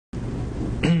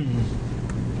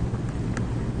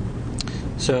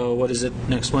So what is it?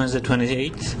 Next Wednesday,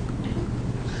 28th.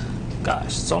 Gosh,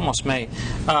 it's almost May.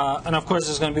 And of course,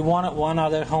 there's going to be one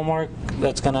other homework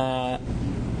that's going to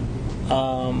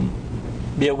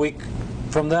be a week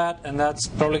from that, and that's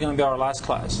probably going to be our last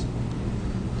class.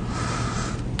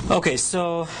 Okay,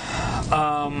 so Quick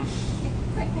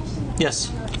question.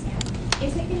 yes.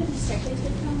 Is it going to be strictly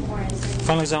take home, or is it?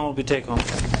 Final exam will be take home.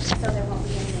 So there won't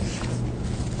be any issues.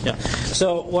 Yeah.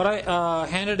 So what I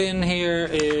handed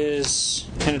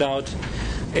out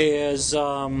is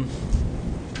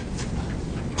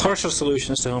partial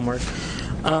solutions to homework.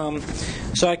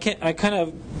 So I kind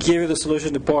of gave you the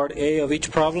solution to part A of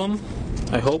each problem,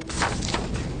 I hope.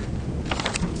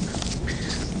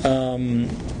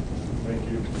 Thank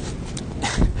you.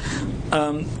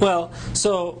 Well,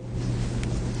 so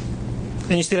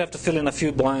and you still have to fill in a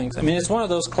few blanks. I mean, it's one of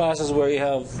those classes where you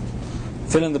have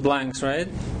fill in the blanks, right?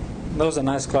 Those are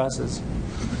nice classes.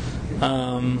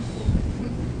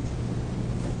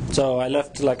 So I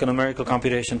left like a numerical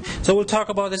computation. So we'll talk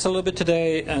about this a little bit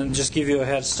today and just give you a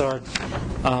head start.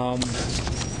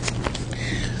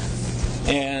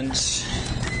 And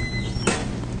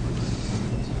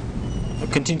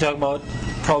we'll continue talking about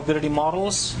probability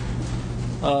models.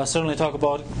 Certainly talk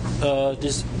about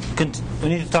we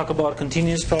need to talk about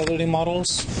continuous probability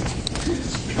models.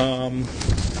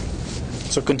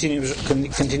 So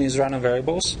continuous random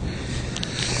variables.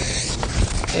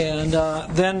 And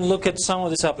then look at some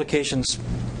of these applications,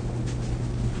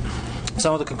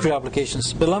 some of the concrete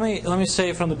applications. But let me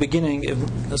say from the beginning, if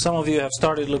some of you have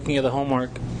started looking at the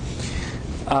homework,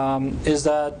 is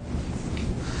that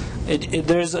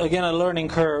there's again a learning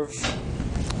curve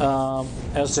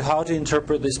as to how to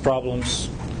interpret these problems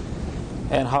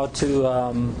and how to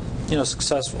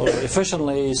successfully,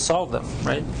 efficiently solve them.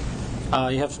 Right?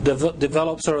 You have to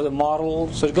develop sort of the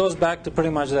model. So it goes back to pretty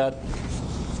much that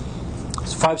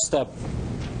 5-step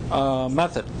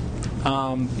method.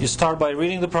 You start by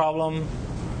reading the problem,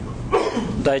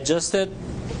 digest it,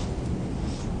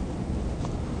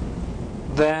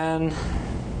 then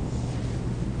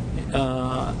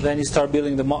you start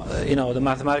building the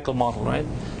mathematical model, right?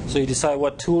 So you decide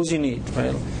what tools you need,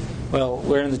 right? Well,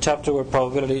 we're in the chapter with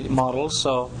probability models,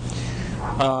 so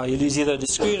you'll use either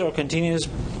discrete or continuous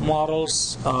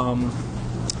models.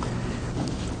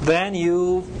 Then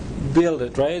you build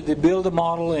it, right? You build the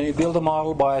model, and you build the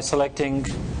model by selecting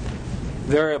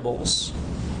variables.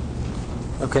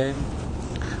 Okay?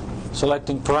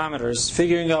 Selecting parameters,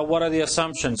 figuring out what are the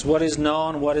assumptions, what is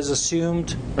known, what is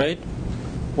assumed, right?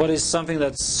 What is something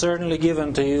that's certainly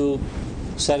given to you,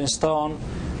 set in stone,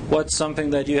 what's something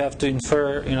that you have to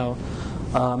infer,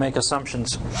 make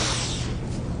assumptions.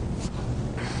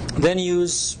 Then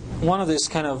use one of these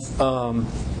kind of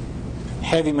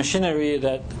heavy machinery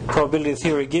that probability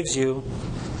theory gives you.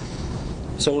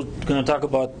 So we're going to talk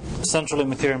about central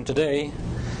limit theorem today.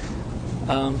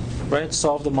 Right?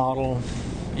 Solve the model,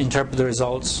 interpret the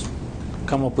results,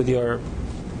 come up with your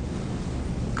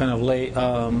kind of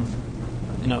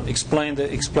explain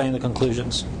the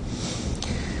conclusions.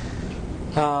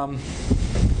 And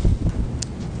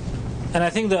I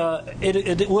think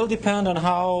it will depend on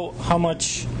how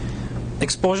much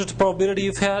exposure to probability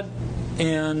you've had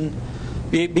and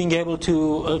being able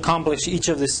to accomplish each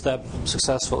of these steps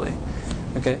successfully.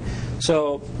 Okay,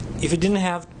 so if you didn't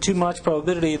have too much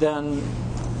probability, then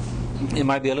it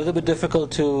might be a little bit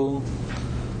difficult to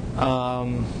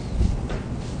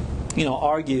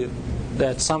argue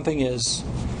that something is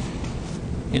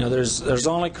there's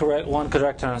only one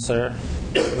correct answer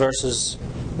versus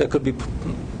there could be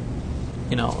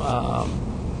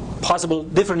possible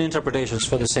different interpretations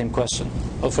for the same question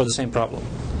or for the same problem.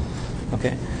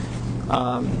 Okay.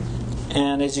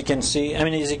 And as you can see,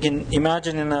 as you can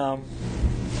imagine, in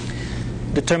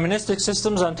deterministic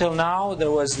systems until now,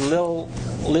 there was little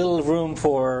room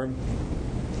for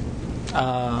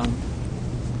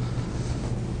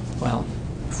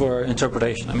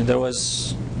interpretation. There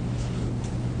was,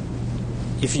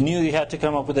 if you knew you had to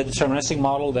come up with a deterministic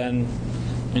model, then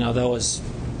that was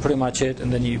pretty much it,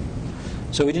 and then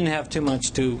so we didn't have too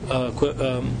much to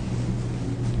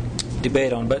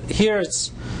debate on. But here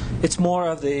it's more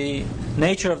of the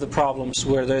nature of the problems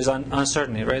where there's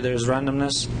uncertainty, right? There's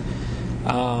randomness,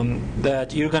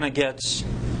 that you're going to get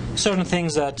certain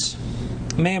things that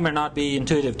may or may not be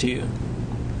intuitive to you.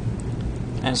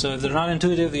 And so if they're not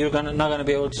intuitive, you're not going to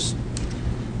be able to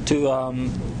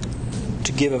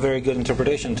give a very good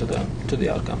interpretation to the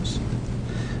outcomes.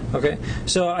 Okay,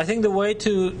 so I think the way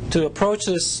to approach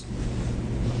this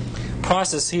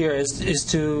process here is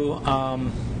to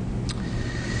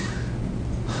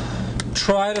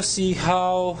try to see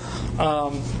how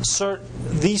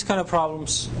these kind of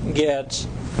problems get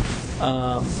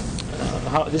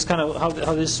how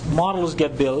these models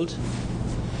get built,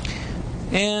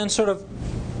 and sort of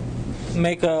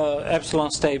make a epsilon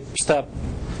step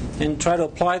and try to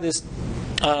apply these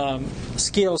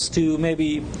skills to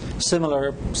maybe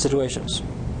similar situations.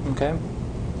 Okay,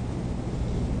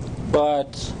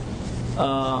 but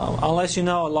unless you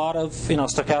know a lot of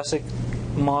stochastic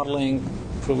modeling,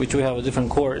 for which we have a different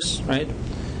course, right?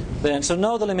 Then so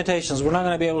know the limitations. We're not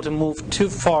going to be able to move too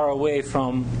far away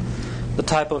from the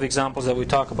type of examples that we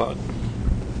talk about.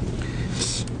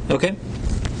 Okay?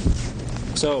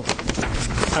 So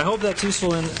I hope that's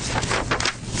useful, and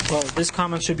well, this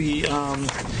comment should be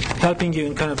helping you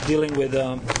in kind of dealing with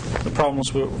the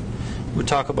problems we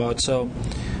talk about. So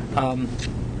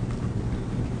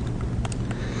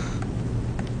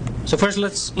so first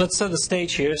let's set the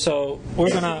stage here. So we're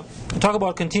going to talk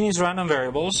about continuous random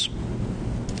variables,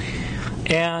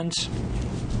 and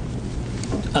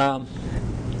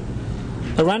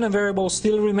the random variable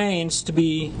still remains to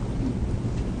be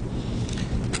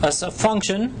as a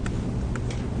function.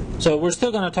 So we're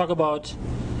still going to talk about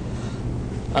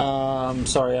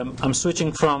sorry, I'm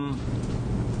switching from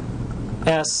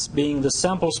S being the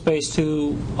sample space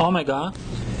to omega,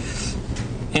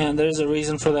 and there's a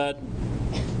reason for that.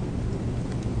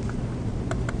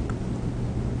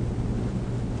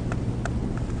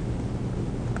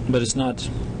 But it's not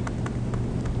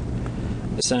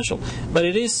essential. But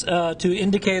it is to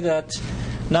indicate that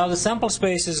now the sample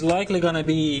space is likely going to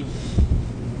be,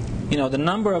 the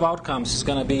number of outcomes is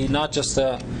going to be not just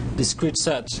a discrete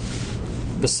set,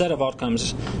 the set of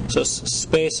outcomes, so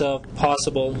space of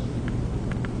possible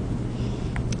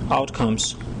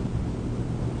outcomes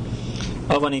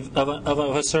of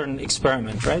a certain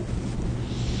experiment, right?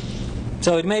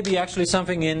 So it may be actually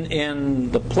something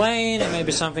in the plane, it may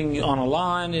be something on a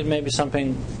line, it may be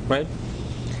something, right?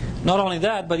 Not only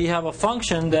that, but you have a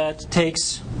function that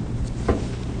takes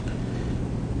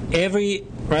every,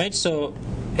 right? So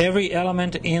every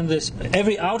element in this,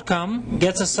 every outcome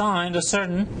gets assigned a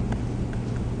certain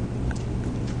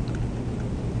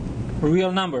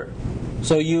real number.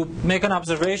 So you make an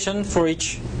observation for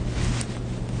each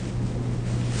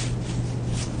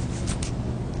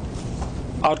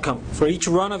outcome. For each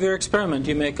run of your experiment,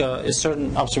 you make a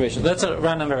certain observation. That's a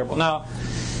random variable. Now,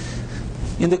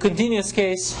 in the continuous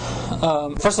case,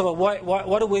 first of all,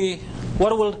 what do we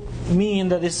mean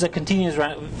that this is a continuous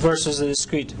versus a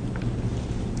discrete?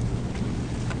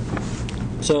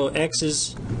 So x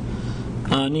is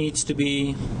needs to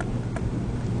be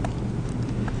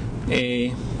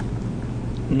a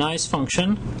nice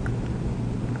function,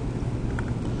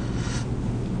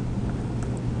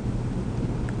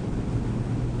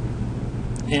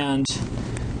 and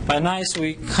by nice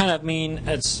we kind of mean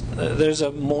it's there's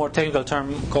a more technical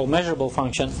term called measurable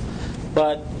function,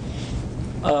 but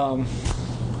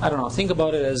I don't know, think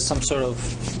about it as some sort of,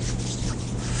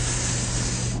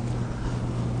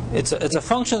 it's a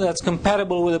function that's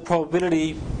compatible with a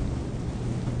probability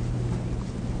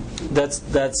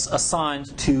that's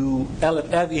assigned to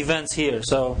events here.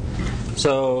 So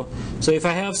if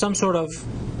I have some sort of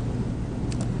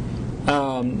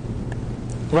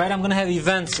right, I'm going to have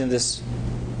events in this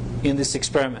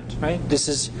experiment, right? This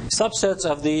is subsets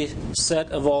of the set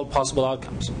of all possible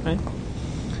outcomes, right?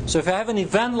 So if I have an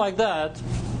event like that,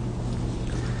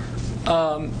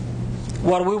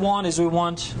 what we want is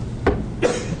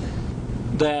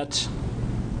that.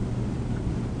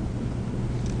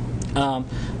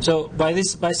 So by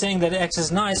saying that x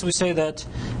is nice, we say that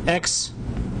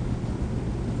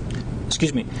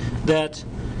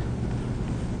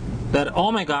that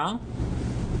omega,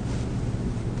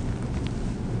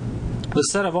 the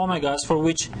set of omegas for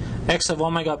which x of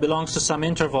omega belongs to some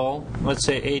interval, let's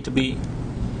say a to b,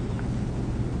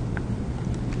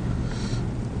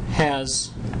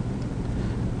 has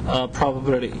a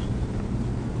probability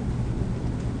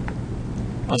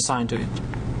assigned to it.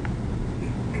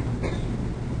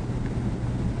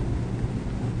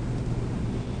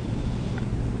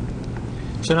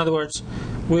 So in other words,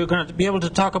 we're going to be able to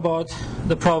talk about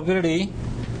the probability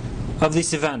of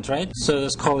this event, right? So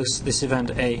let's call this event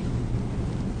A.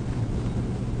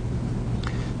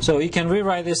 So you can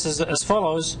rewrite this as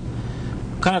follows.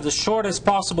 Kind of the shortest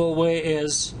possible way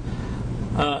is,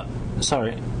 the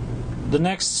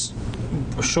next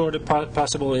short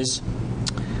possible is,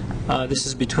 this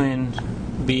is between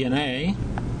B and A,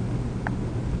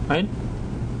 right?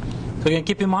 So again,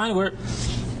 keep in mind,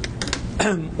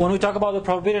 when we talk about the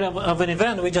probability of an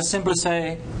event, we just simply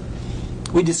say,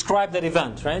 we describe that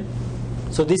event, right?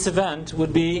 So this event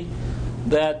would be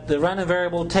that the random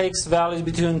variable takes values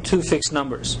between two fixed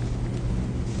numbers.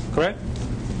 Correct?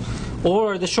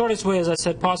 Or the shortest way, as I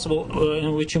said, possible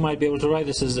in which you might be able to write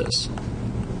this is this.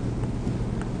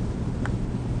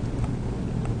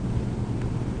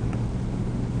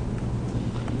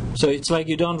 So it's like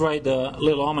you don't write the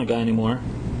little omega anymore,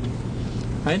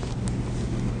 right?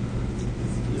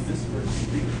 Is this for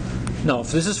discrete? No,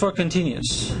 this is for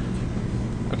continuous.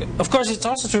 Okay. Of course, it's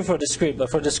also true for discrete,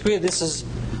 but for discrete, this is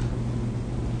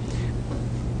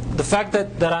the fact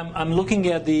that I'm looking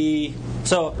at the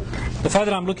fact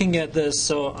that I'm looking at this.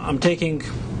 So I'm taking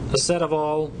a set of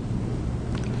all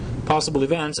possible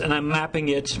events and I'm mapping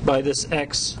it by this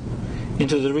x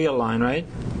into the real line, right?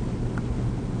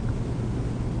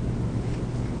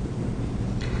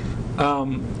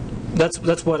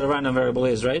 That's what a random variable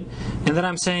is, right? And then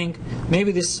I'm saying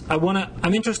maybe this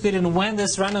I'm interested in when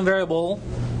this random variable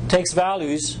takes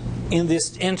values in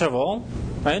this interval,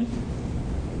 right?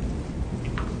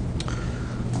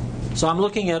 So I'm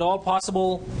looking at all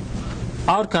possible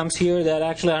outcomes here that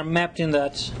actually are mapped in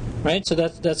that, right? So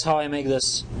that's how I make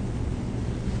this.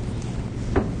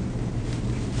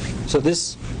 So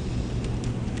this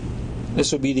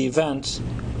would be the event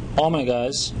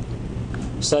omegas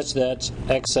such that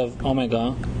x of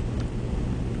omega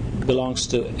belongs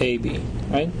to AB,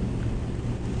 right?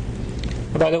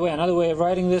 By the way, another way of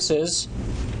writing this is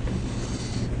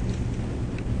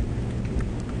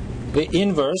the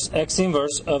inverse, x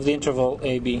inverse of the interval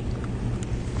AB.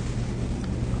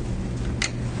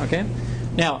 Okay?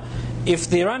 Now, if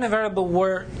the random variable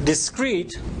were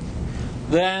discrete,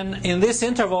 then in this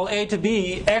interval A to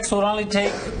B, x would only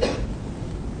take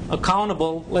a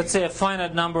countable, let's say a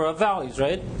finite number of values,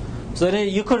 right? So that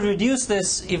you could reduce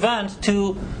this event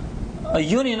to a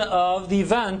union of the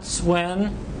events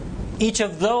when each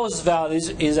of those values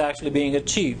is actually being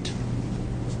achieved.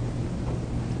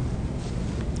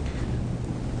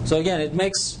 So again, it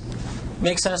makes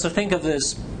sense to think of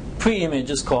this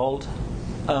pre-image is called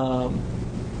of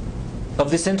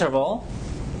this interval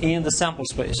in the sample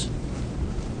space.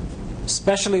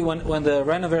 Especially when the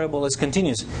random variable is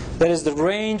continuous. That is, the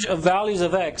range of values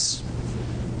of x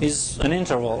is an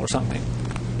interval or something.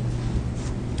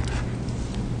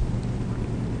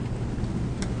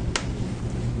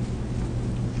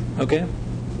 Okay?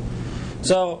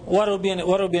 So what would be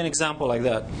an example like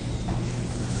that?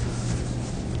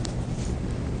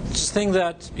 Just think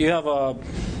that you have a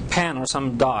pen or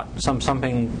some dot,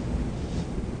 something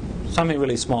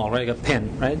really small, right? Like a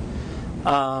pin, right?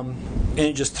 And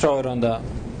you just throw it on a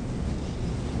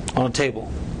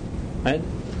table, right?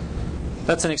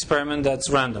 That's an experiment that's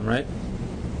random, right?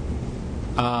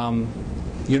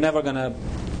 You're never gonna,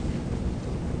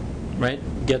 right,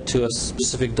 get to a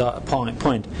specific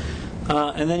point.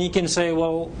 And then you can say,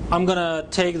 well, I'm gonna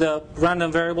take the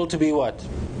random variable to be what?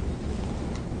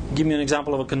 Give me an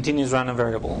example of a continuous random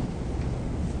variable.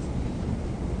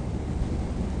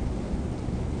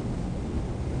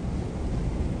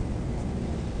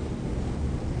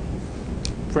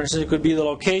 For instance, it could be the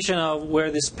location of where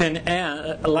this pin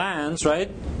lands, right,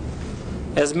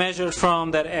 as measured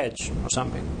from that edge or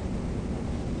something.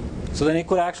 So then it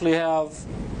could actually have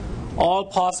all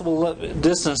possible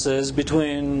distances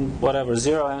between whatever,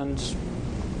 0 and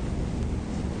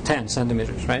 10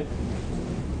 centimeters, right?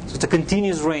 So it's a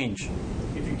continuous range.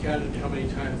 If you counted how many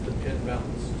times the pin bounced,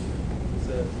 is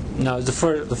that? No, it's the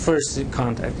first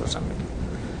contact or something.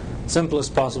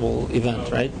 Simplest possible event,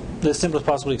 right? The simplest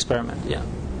possible experiment, yeah.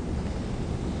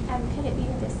 Could it be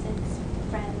the distance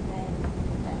from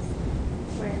that's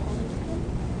where you're holding the pin?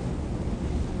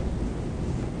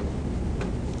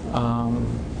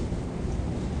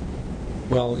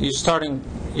 Well,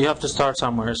 you have to start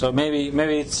somewhere. So maybe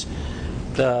it's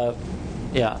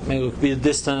maybe it could be the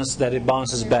distance that it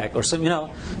bounces back, or some,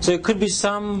 So it could be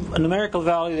some numerical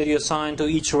value that you assign to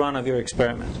each run of your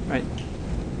experiment, right?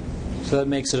 So that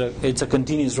makes it's a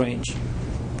continuous range.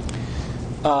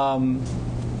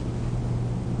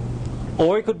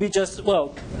 Or it could be just,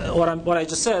 well, what I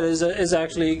just said is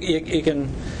actually you can.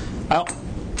 I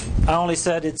only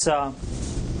said it's.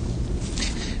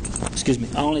 Excuse me.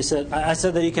 I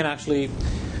said that you can actually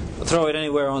throw it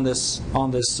anywhere on this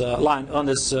line, on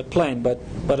this plane, but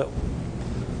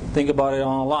think about it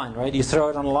on a line, right? You throw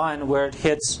it on a line where it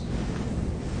hits.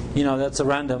 That's a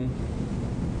random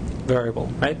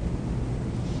variable, right?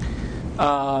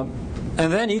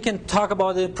 And then you can talk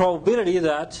about the probability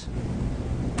that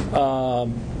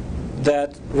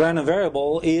that random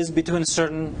variable is between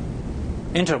certain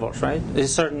intervals, right? A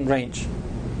certain range.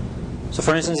 So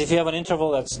for instance, if you have an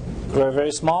interval that's very,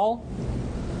 very small,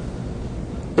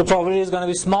 the probability is going to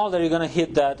be small that you're going to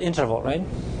hit that interval, right?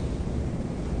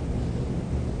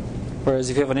 Whereas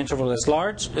if you have an interval that's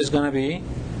large, it's going to be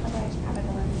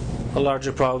a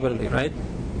larger probability, right?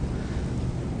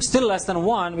 Still less than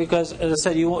 1, because as I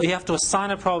said, you have to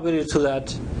assign a probability to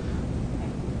that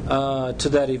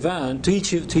event, to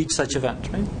each such event,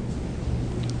 right?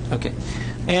 Okay,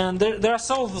 and there are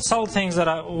subtle things that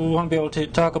I won't be able to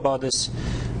talk about this,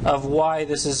 of why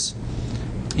this is,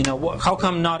 how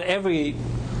come not every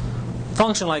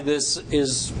function like this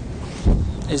is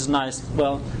nice.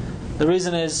 Well, the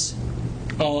reason is,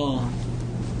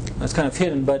 it's kind of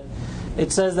hidden, but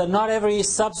it says that not every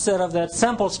subset of that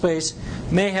sample space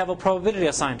may have a probability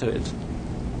assigned to it.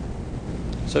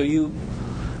 So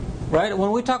right,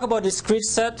 when we talk about discrete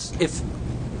sets,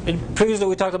 previously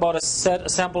we talked about a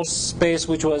sample space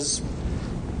which was,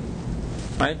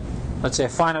 right, let's say a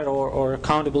finite or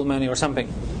countable many or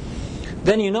something.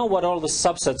 Then you know what all the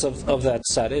subsets of that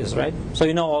set is, right? So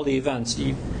you know all the events,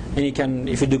 and you can,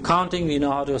 if you do counting, you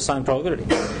know how to assign probability.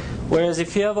 Whereas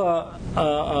if you have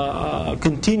a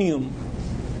continuum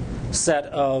set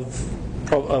of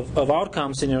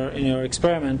outcomes in your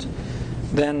experiment,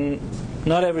 then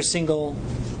not every single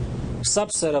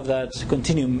subset of that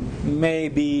continuum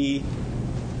may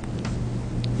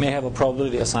have a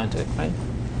probability assigned to it, right?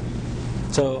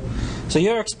 So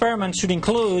your experiment should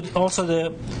include also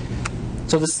the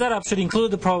setup should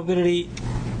include the probability,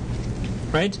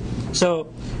 right?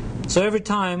 So every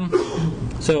time,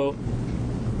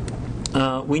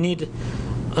 we need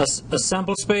a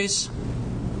sample space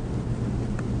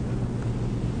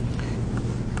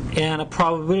and a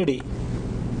probability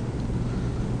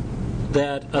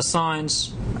that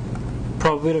assigns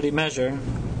probability measure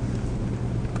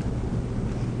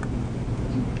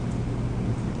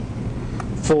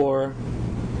for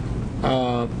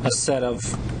a set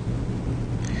of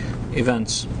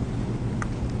events.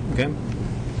 Okay.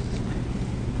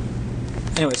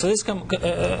 Anyway, so this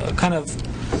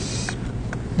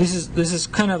this is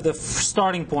kind of the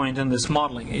starting point in this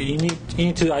modeling. You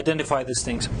need to identify these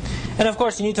things, and of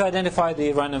course you need to identify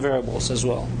the random variables as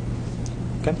well.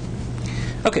 Okay.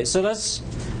 Okay. So let's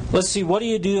see. What do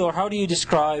you do, or how do you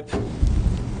describe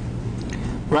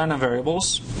random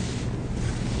variables?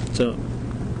 So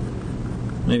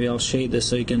maybe I'll shade this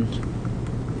so you can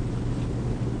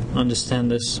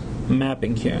understand this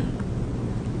mapping here.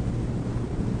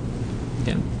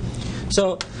 Okay.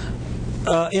 So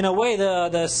in a way,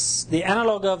 the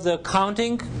analog of the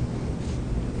counting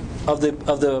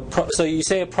so you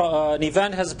say an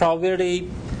event has a probability,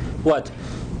 what?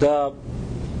 The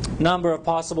number of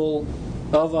possible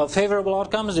of favorable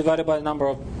outcomes divided by the number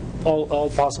of all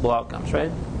possible outcomes,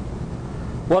 right?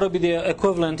 What would be the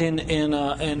equivalent in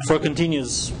for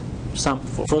continuous for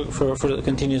the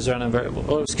continuous random variable,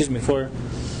 or excuse me, for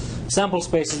sample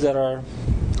spaces that are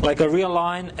like a real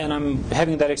line, and I'm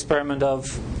having that experiment of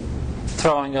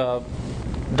throwing a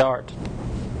dart.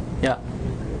 Yeah.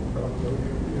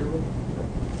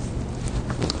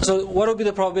 So what would be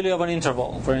the probability of an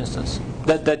interval, for instance,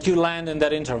 that you land in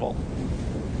that interval?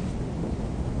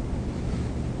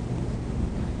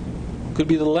 Could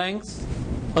be the length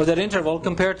of that interval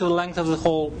compared to the length of the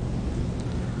whole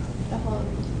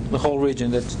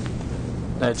region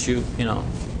that you know.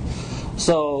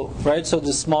 So right, so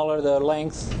the smaller the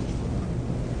length,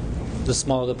 the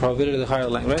smaller the probability, the higher the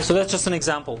length, right? So that's just an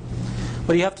example,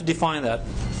 but you have to define that.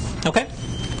 Okay.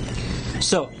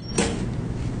 So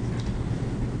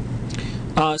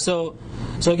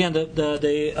again,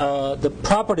 the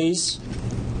properties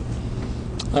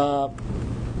are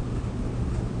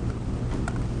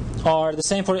the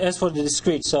same as for the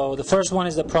discrete. So the first one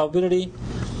is the probability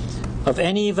of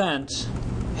any event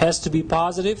has to be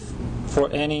positive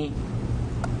for any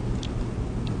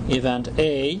event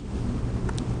A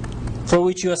for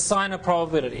which you assign a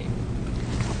probability.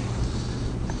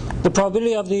 The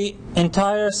probability of the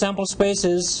entire sample space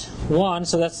is 1,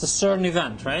 so that's the certain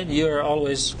event, right? You're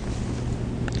always.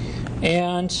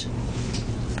 And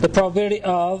the probability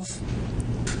of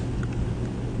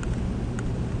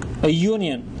a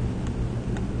union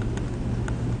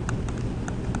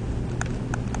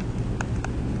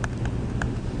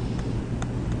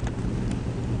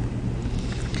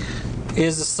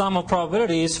is the sum of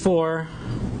probabilities for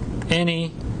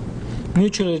any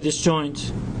mutually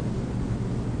disjoint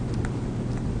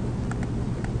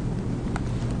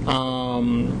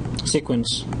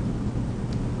sequence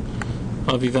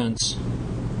of events,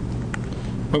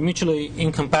 or mutually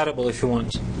incompatible if you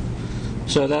want.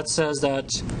 So that says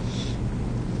that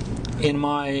in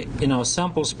my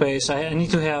sample space I need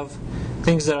to have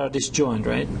things that are disjoint,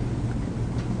 right?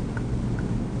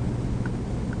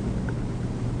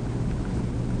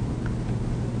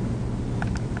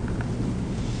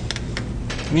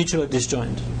 Mutually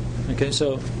disjoint. Okay,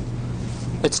 so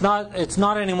it's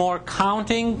not anymore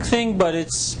counting thing, but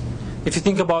it's, if you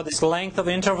think about this length of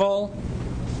interval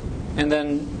and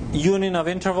then union of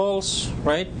intervals,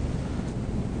 right?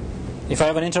 If I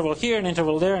have an interval here, an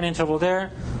interval there, an interval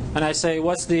there, and I say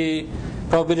what's the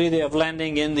probability of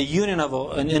landing in the union of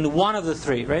in one of the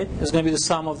three, right? It's going to be the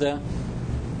sum of the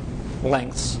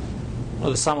lengths, or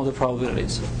the sum of the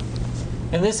probabilities.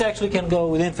 And this actually can go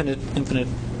with infinite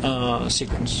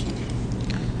sequence.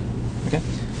 Okay,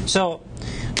 so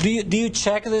do you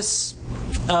check this?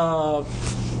 No,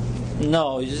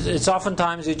 it's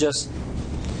oftentimes you just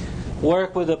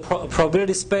work with a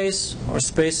probability space or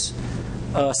space,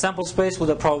 sample space with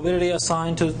a probability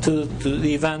assigned to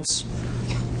the events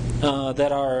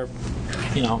that are,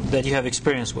 that you have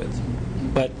experience with.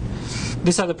 But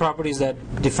these are the properties that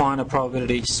define a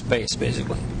probability space,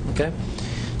 basically. Okay,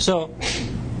 so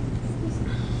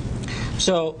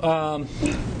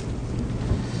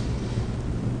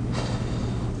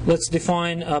let's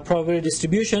define a probability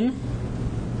distribution.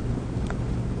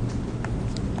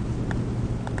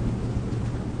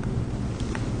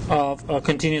 Of a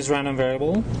continuous random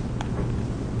variable.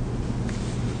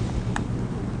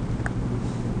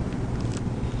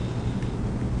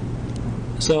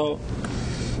 So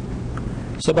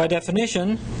by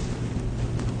definition,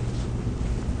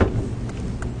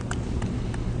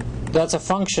 that's a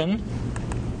function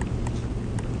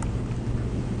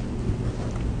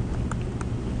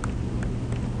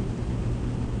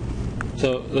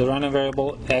so the random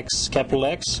variable x, capital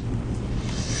X.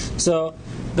 So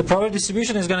the probability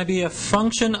distribution is going to be a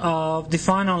function of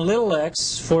defined on little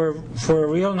x for a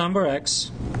real number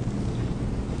x,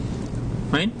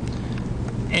 right?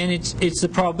 And it's the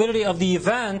probability of the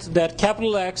event that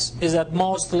capital X is at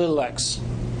most little x.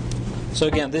 So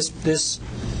again, this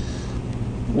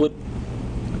would,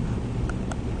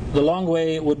 the long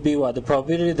way would be what? The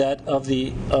probability that of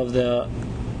the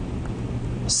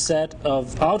set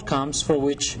of outcomes for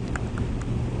which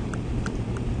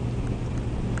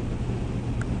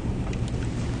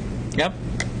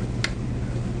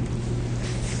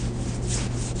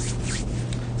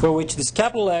for which this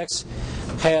capital X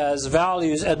has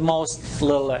values at most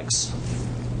little x.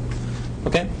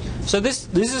 Okay, so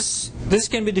this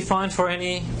can be defined for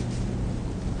any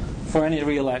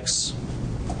real x.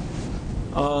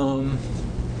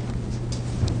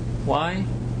 Why?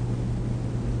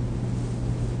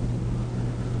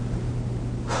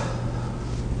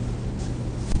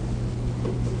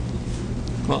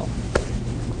 Well,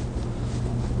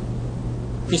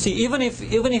 you see, even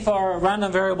if our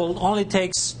random variable only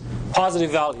takes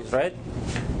positive values, right?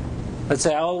 Let's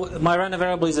say, my random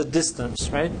variable is a distance,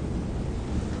 right?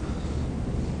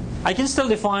 I can still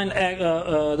define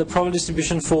the probability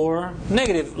distribution for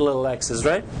negative little x's,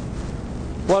 right?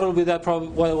 What would be that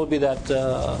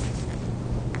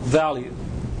value?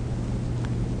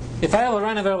 If I have a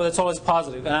random variable that's always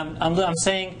positive, and I'm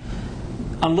saying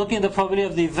I'm looking at the probability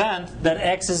of the event that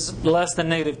x is less than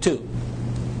 -2.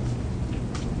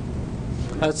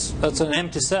 That's an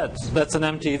empty set. That's an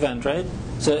empty event, right?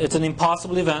 So it's an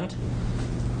impossible event.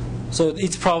 So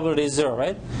its probability is 0,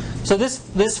 right? So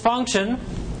this function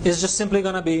is just simply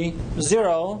going to be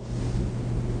 0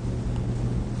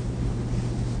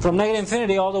 from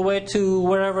 -infinity all the way to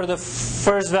wherever the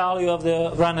first value of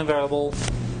the random variable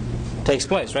takes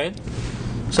place, right?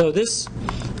 So this,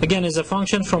 again, is a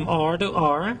function from R to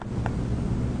R.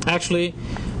 Actually,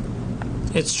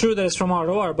 it's true that it's from R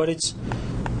to R, but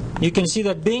you can see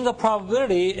that being a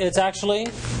probability, it's actually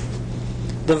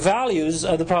the values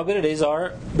of the probabilities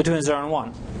are between 0 and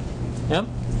 1. Yep.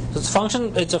 So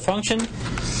it's a function,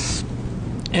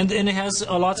 and it has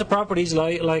lots of properties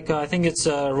like I think it's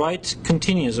right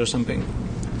continuous or something.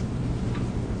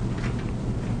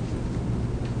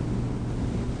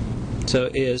 So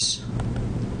is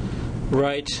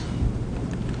right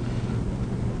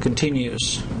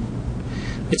continuous.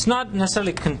 It's not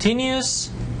necessarily continuous.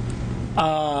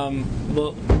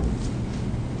 Well,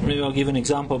 maybe I'll give an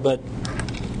example, but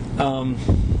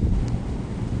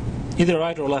either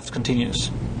right or left continuous.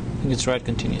 I think it's right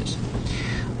continuous.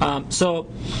 So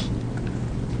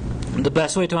the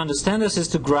best way to understand this is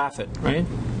to graph it, right?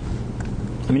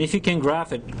 I mean, if you can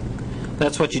graph it,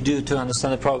 that's what you do to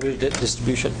understand the probability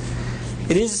distribution.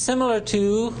 It is similar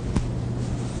to,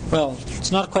 well,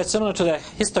 it's not quite similar to the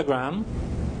histogram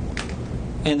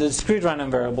in the discrete random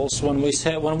variables. When we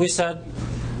said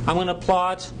I'm going to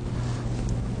plot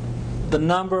the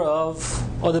number of,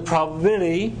 or the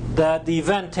probability that the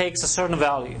event takes a certain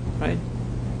value, right?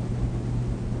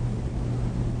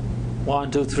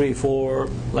 1, 2, 3, 4,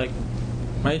 like,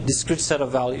 discrete set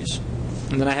of values.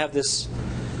 And then I have this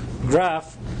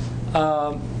graph.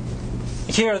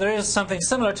 here there is something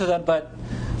similar to that, but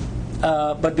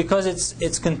because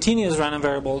it's continuous random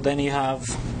variable, then you have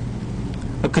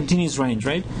a continuous range,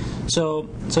 right? So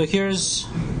here's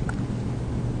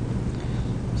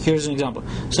an example.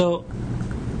 So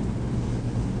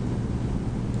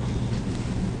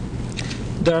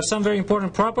there are some very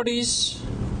important properties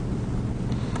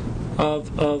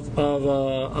of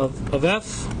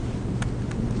f.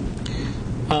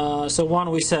 So one,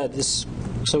 we said this.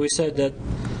 So we said that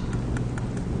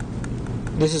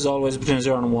this is always between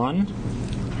 0 and 1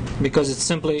 because it's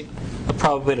simply a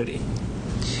probability.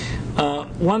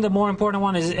 One, the more important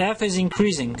one, is f is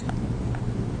increasing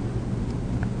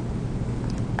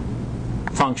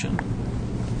function.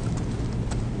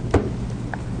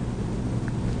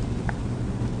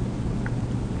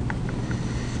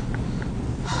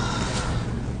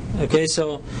 Okay,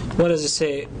 so what does it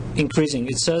say increasing?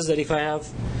 It says that if I have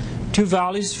two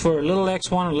values for little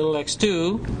x1 and little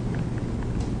x2,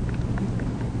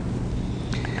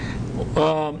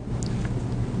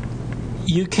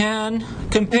 you can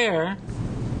compare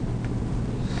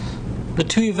the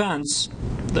two events.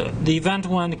 The event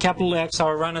when capital X,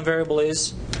 our random variable,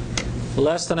 is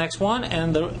less than x1,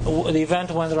 and the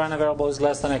event when the random variable is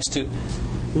less than x2.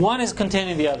 One is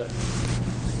containing the other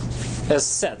as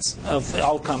sets of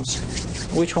outcomes.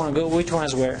 Which one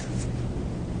is where?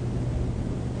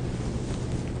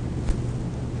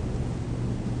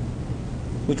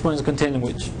 Which one is containing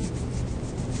which?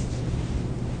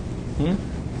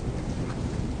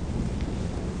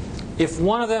 If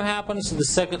one of them happens,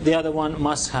 the other one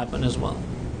must happen as well.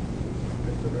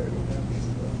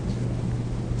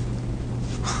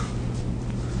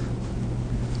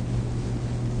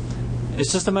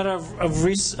 It's just a matter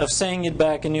of saying it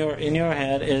back in your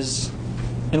head is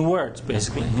in words,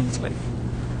 basically. It's like,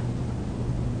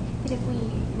 but if we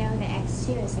know that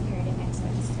x2 is occurred in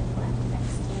x1 is to the left of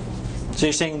x2, so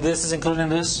you're saying this is included in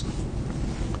this?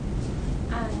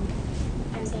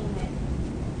 I'm saying that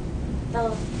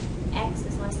the x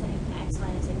is less than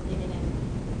x1 is included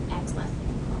in x less than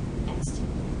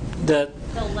x2. That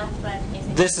The left one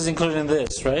is. This is included in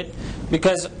this, right?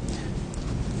 Because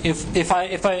if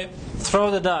I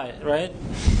throw the die, right?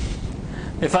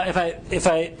 If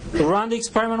I run the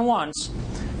experiment once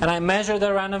and I measure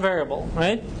the random variable,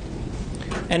 right?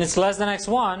 And it's less than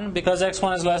x1, because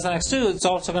x1 is less than x2, it's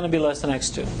also going to be less than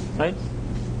x2, right?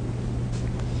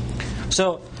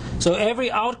 So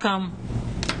every outcome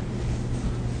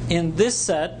in this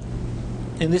set,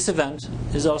 in this event,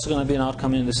 is also going to be an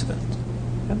outcome in this event.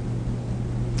 Okay?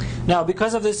 Now,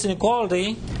 because of this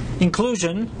inequality,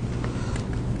 inclusion,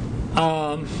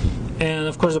 and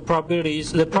of course the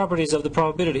properties of the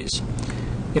probabilities.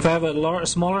 If I have a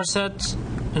smaller set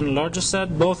and a larger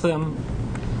set, both of them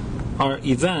are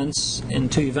events in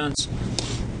two events,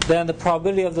 then the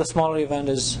probability of the smaller event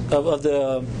is of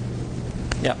the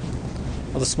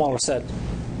smaller set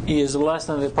is less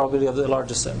than the probability of the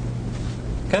larger set.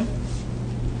 Okay?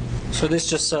 So this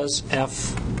just says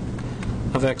f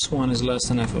of x1 is less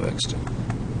than f of x2.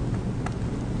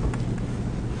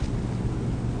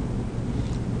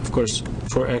 Of course,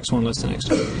 for x1 less than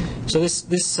x2. So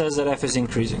this says that f is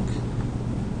increasing.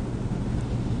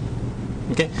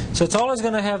 Okay, so it's always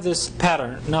going to have this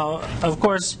pattern. Now, of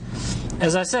course,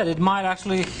 as I said, it might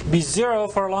actually be 0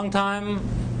 for a long time,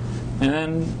 and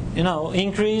then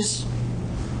increase,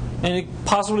 and it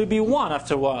possibly be 1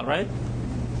 after a while, right?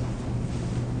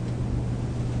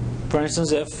 For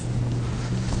instance, if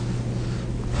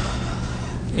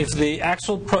the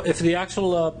actual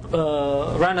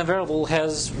random variable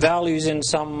has values in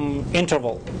some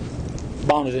interval,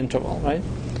 bounded interval, right?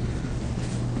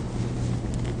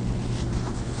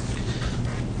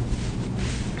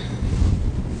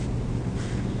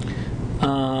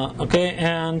 Okay,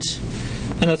 and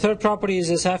the third property is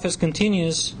this: f is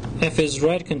continuous. F is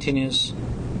right continuous.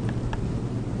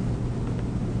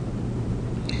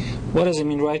 What does it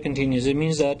mean, right continuous? It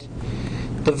means that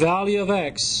the value of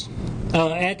x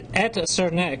at a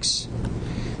certain x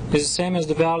is the same as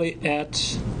the value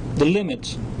at the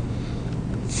limit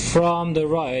from the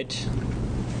right,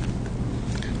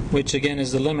 which again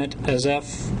is the limit as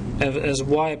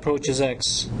y approaches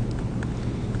x,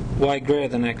 y greater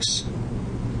than x.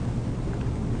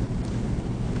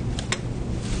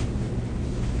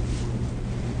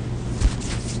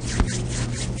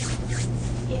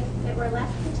 If it were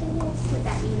left continuous, would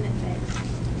that mean that the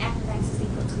f of x is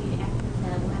equal to f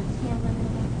of the left-hand limit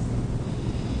of x?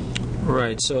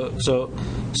 Right.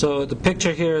 So the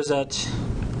picture here is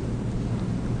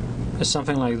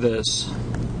something like this.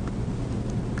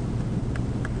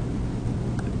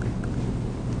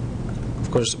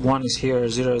 Of course, 1 is here,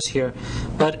 0 is here.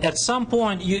 But at some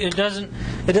point, it doesn't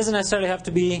necessarily have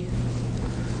to be.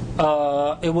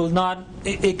 It will not.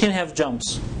 It can have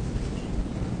jumps.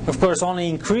 Of course, only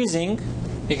increasing.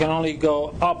 It can only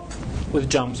go up with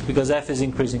jumps because f is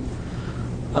increasing.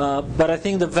 But I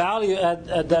think the value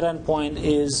at that endpoint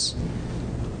is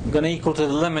going to equal to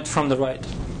the limit from the right.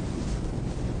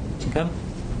 Okay.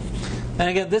 And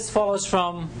again, this follows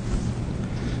from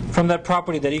that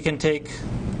property that you can take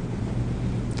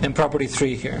in property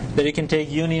 3 here, that you can take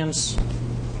unions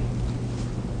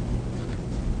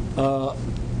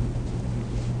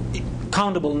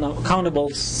countable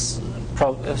sets.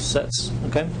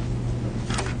 Okay.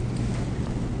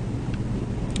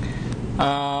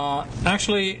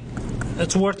 Actually,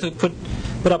 it's worth to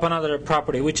put up another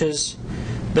property, which is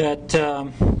that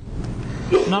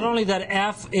not only that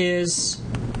f is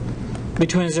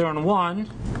between 0 and 1,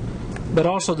 but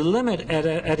also the limit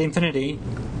at infinity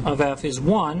of f is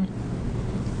 1,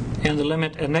 and the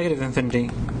limit at negative infinity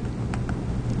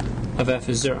of f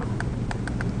is 0.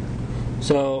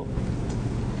 So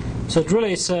it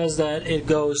really says that it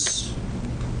goes,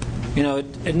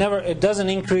 it doesn't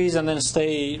increase and then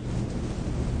stay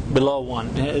below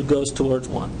 1. It goes towards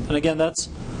 1. And again, that's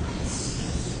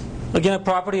a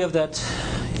property of that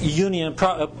union.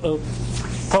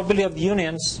 Probability of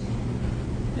unions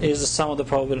is the sum of the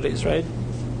probabilities, right?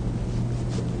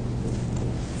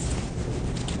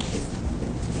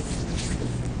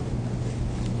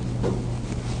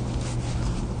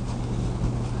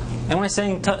 Am I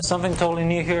saying something totally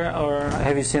new here, or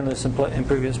have you seen this in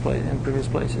previous places? I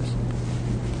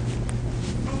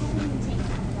haven't even taken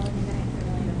probability, but I'm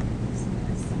familiar with some of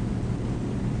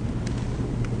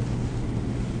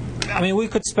this. I mean, we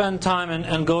could spend time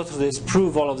and go through this,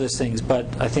 prove all of these things, but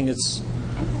I think it's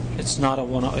not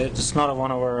one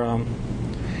of our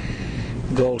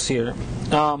goals here.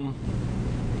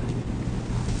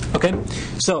 Okay,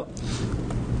 so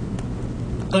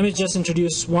let me just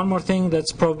introduce one more thing.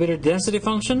 That's probability density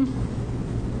function.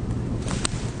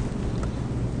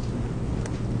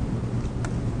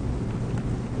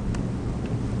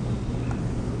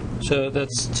 So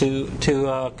that's to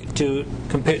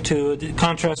compare, to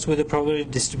contrast with the probability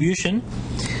distribution.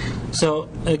 So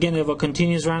again, we have a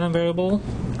continuous random variable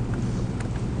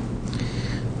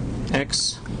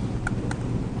x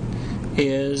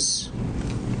is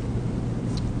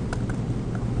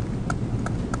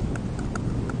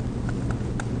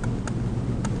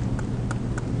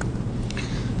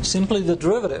simply the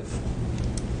derivative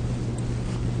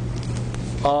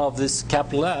of this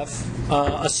capital F,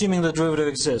 assuming the derivative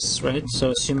exists, right?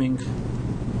 So assuming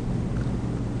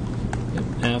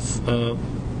f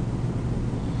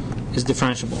is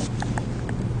differentiable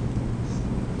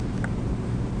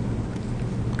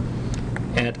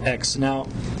at x. Now,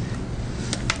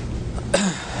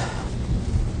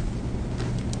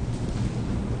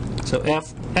 so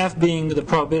f being the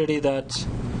probability that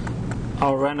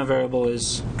our random variable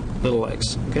is little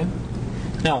x. Okay.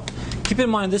 Now, keep in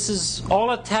mind this is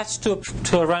all attached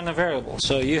to a random variable.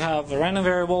 So you have a random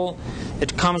variable.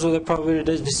 It comes with a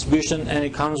probability distribution, and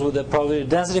it comes with a probability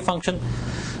density function,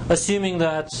 assuming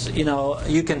that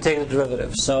you can take the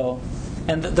derivative. So,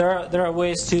 and there are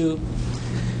ways to.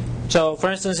 So, for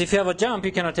instance, if you have a jump,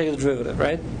 you cannot take the derivative,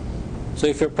 right? So,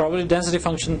 if your probability density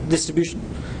function distribution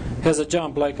has a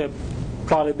jump, like I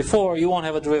plotted before, you won't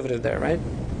have a derivative there, right?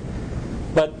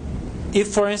 But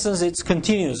if, for instance, it's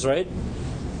continuous, right?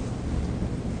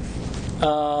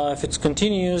 If it's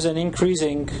continuous and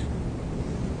increasing,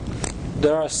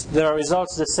 there are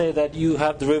results that say that you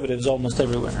have derivatives almost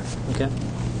everywhere. Okay.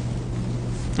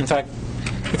 In fact,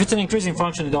 if it's an increasing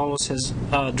function, it always has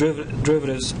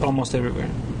derivatives almost everywhere.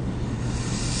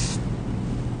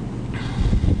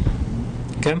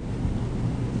 Okay.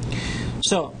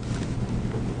 So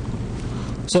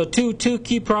two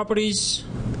key properties.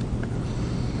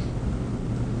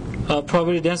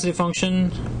 Probability density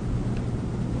function,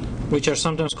 which are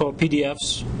sometimes called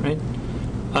PDFs, right?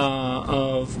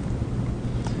 Of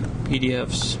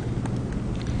PDFs.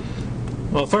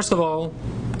 Well, first of all,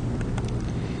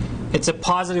 it's a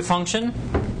positive function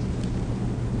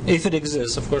if it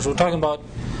exists. Of course, we're talking about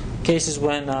cases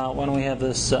when we have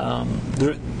this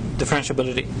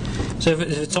differentiability. So if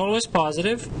it's always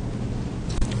positive,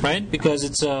 right? Because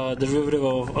it's a derivative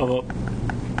of a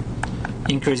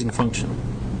increasing function.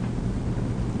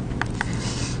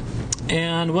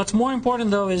 And what's more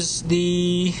important, though, is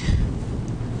the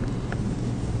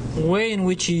way in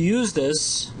which you use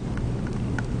this.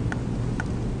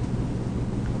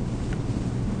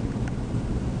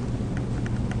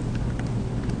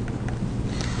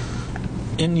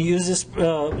 and use this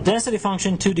density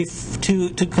function to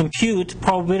compute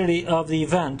probability of the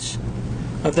event,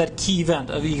 of that key event,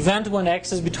 of the event when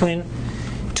x is between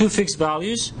two fixed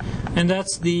values, and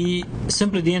that's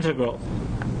simply the integral.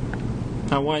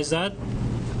 Now, why is that?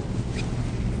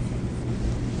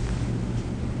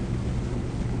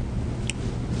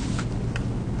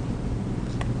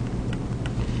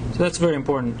 So that's very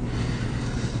important.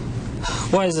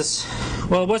 Why is this?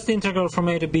 Well, what's the integral from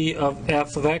a to b of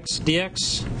f of x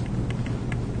dx?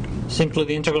 Simply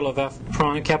the integral of f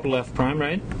prime, capital F prime,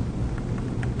 right?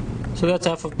 So that's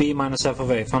f of b minus f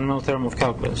of a, fundamental theorem of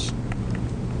calculus.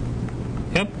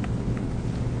 Yep.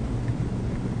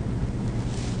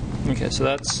 Okay, so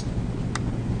that's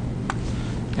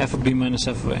f of b minus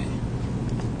f of a.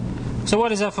 So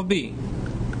what is f of b?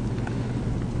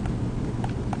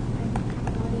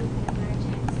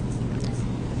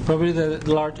 Probably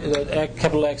that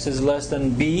capital X is less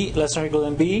than b, less than or equal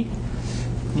than b,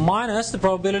 minus the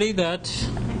probability that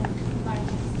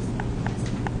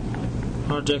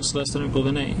large X less than or equal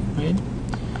than a, right?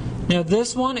 Now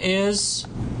this one is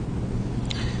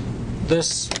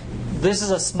this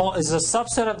is a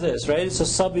subset of this, right? It's a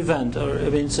sub-event, or I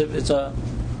mean it's a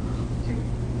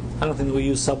I don't think we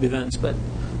use sub-events, but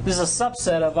this is a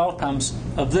subset of outcomes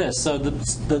of this. So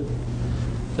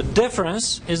the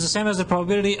difference is the same as the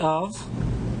probability of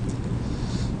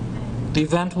the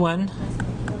event when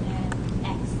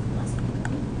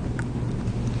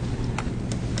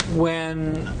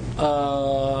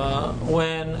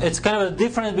it's kind of a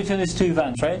difference between these two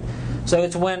events, right? So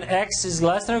it's when x is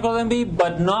less than or equal than b,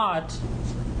 but not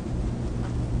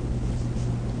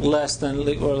less than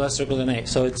or less than or equal than a.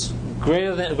 So it's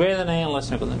greater than a and less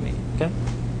than or equal than b. Okay.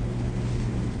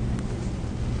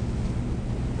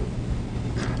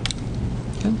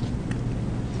 Okay.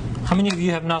 How many of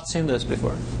you have not seen this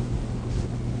before?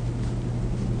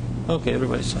 Okay,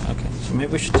 everybody saw. Okay, so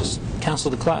maybe we should just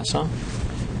cancel the class, huh?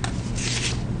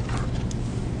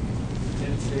 I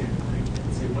can't say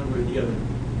one way or the other.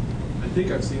 I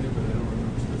think I've seen it, but I don't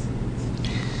remember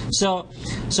specifically.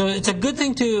 So it's a good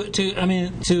thing to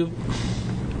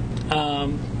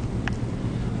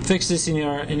fix this in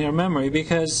your memory,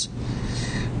 because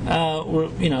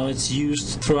it's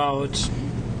used throughout.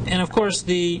 And of course,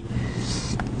 the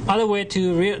other way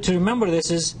to remember this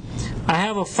is I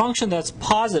have a function that's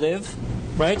positive,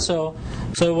 right? So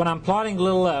when I'm plotting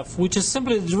little f, which is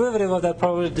simply the derivative of that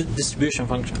probability distribution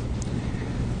function,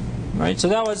 right? So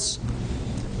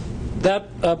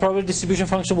that probability distribution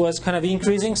function was kind of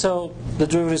increasing, so the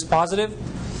derivative is positive.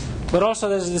 But also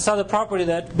there's this other property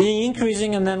that being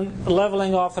increasing and then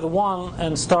leveling off at 1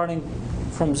 and starting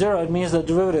from 0, it means the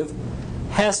derivative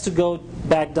has to go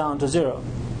back down to 0.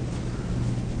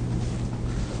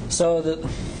 So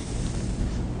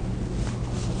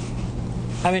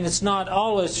it's not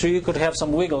always true. You could have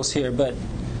some wiggles here, but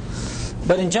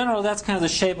in general, that's kind of the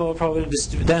shape of a probability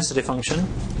density function.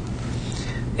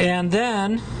 And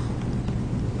then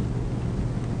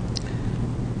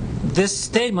this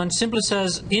statement simply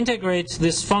says integrate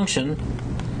this function.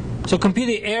 So compute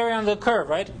the area under the curve,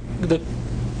 right? The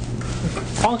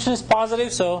function is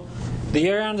positive, so the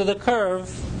area under the curve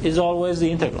is always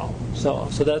the integral. So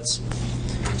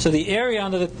the area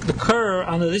under the curve,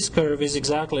 under this curve, is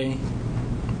exactly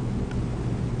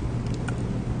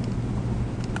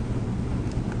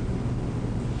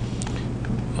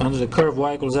under the curve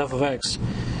y equals f of x.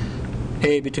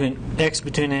 X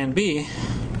between a and b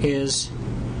is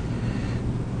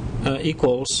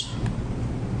equals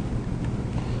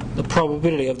the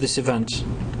probability of this event.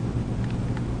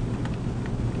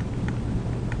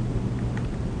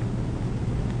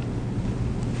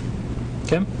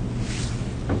 Okay.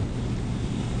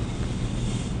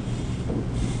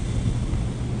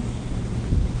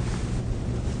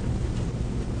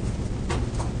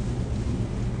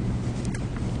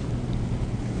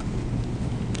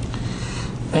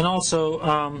 And also,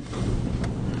 I'm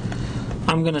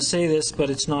going to say this, but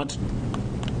it's not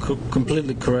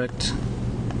completely correct.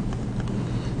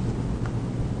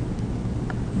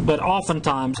 But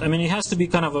oftentimes, it has to be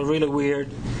kind of a really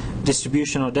weird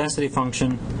distribution or density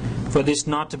function for this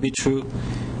not to be true.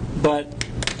 But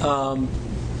the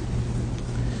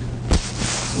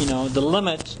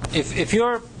limit, if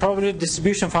your probability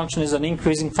distribution function is an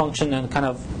increasing function and kind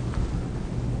of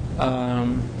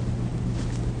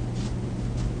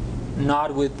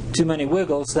not with too many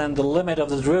wiggles, then the limit of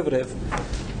the derivative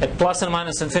at plus and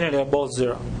minus infinity are both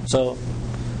 0. So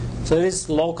it is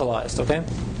localized, okay?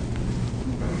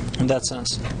 In that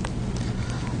sense.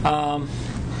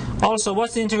 Also,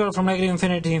 what's the integral from negative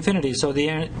infinity to infinity? So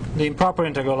the improper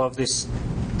integral of this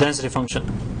density function.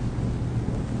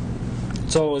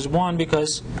 It's always 1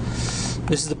 because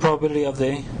this is the probability of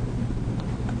the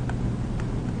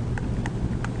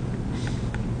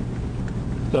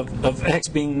of x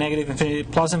being negative infinity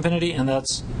plus infinity, and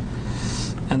that's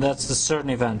the certain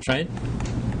event, right?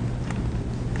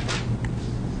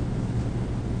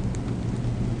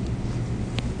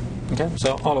 Okay,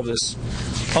 so all of this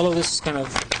is kind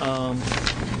of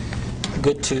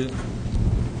good to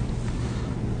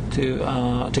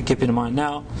keep in mind.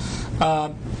 Now,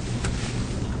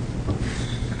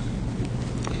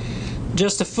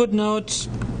 just a footnote: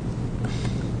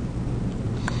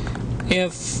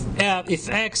 if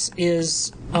x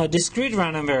is a discrete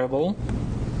random variable,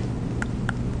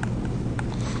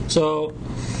 so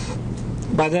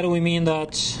by that we mean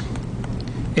that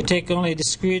you take only a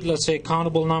discrete, let's say,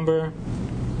 countable number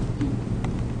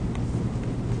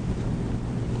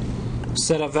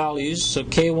set of values, so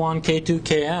k1, k2,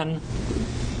 kn.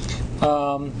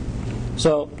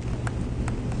 So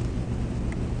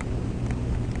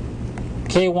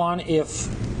k1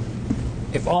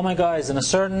 if omega is in a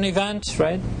certain event,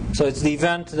 right? So it's the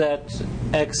event that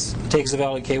x takes the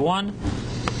value k1.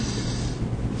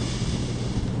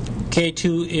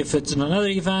 K2 if it's in another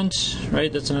event, right?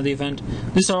 That's another event.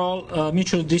 These are all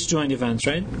mutually disjoint events,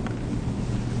 right?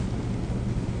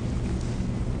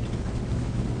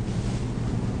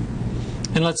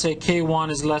 And let's say K1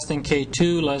 is less than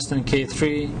K2, less than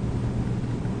K3.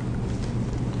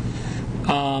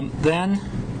 Then,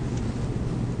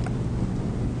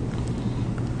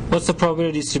 what's the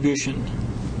probability distribution?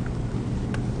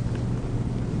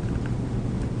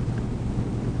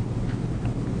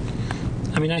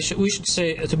 I mean, we should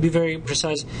say, to be very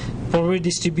precise, probability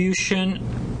distribution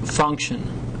function.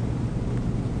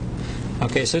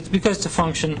 Okay, so it's because it's a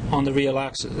function on the real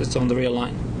axis, it's on the real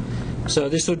line. So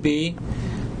this would be,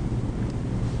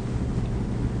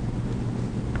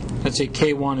 let's say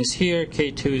K1 is here,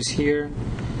 K2 is here,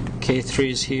 K3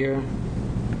 is here,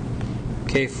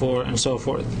 K4, and so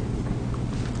forth.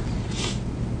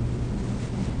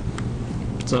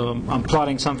 So I'm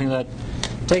plotting something that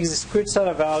takes a discrete set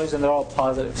of values and they're all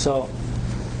positive. So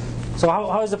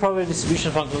how is the probability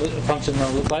distribution function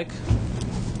going to look like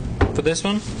for this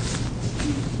one? It's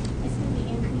going to be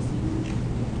increasing.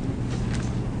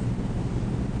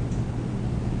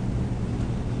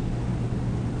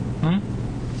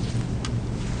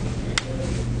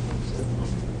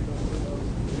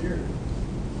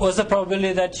 What's the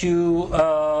probability that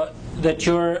that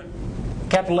your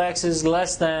capital X is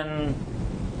less than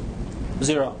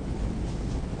 0?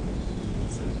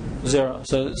 0.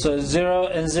 So 0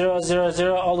 and 0, 0,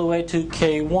 0 all the way to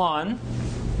K1,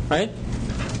 right?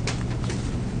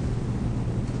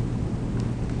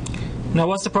 Now,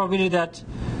 what's the probability that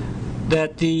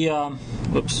the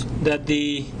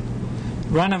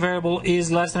random variable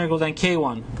is less than or equal than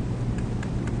K1?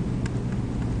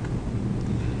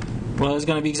 Well, it's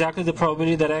going to be exactly the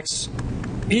probability that X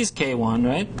is K1,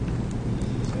 right?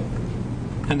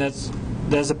 And that's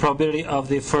the probability of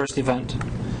the first event.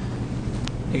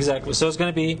 Exactly. So it's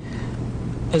going to be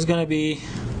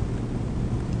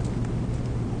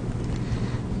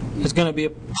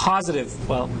a positive.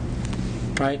 Well,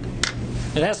 right?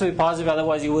 It has to be positive,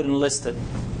 otherwise you wouldn't list it.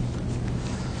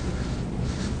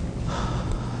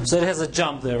 So it has a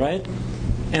jump there, right?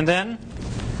 And then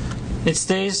it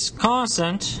stays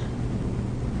constant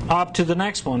up to the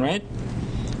next one, right?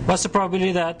 What's the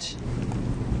probability that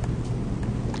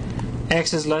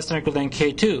X is less than or equal than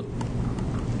K2?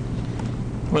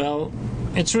 Well,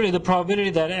 it's really the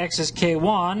probability that X is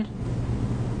K1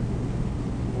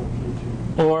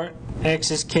 or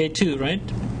X is K2, right?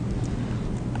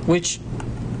 Which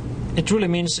it really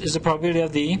means is the probability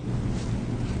of the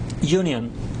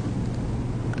union.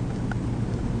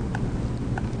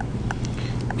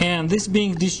 And this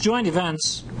being disjoint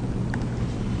events,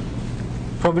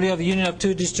 probability of the union of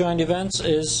two disjoint events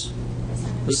is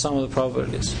the sum of the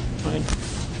probabilities, right?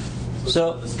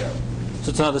 So it's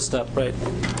another step, right?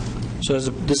 So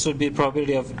this would be the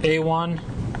probability of A1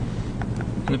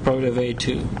 and the probability of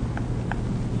A2,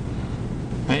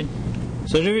 right?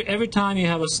 So every time you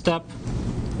have a step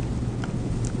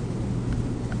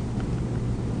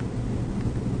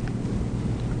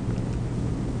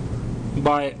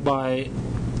by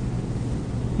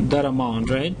that amount,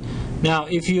 right? Now,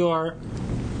 if you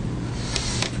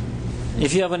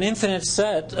have an infinite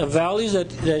set of values that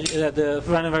the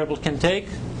random variable can take,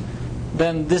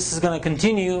 then this is going to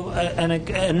continue and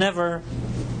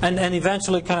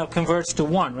eventually kind of converts to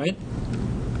 1, right?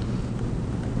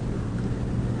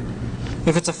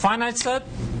 If it's a finite set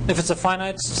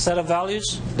of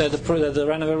values that the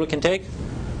random variable can take,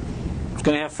 it's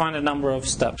going to have a finite number of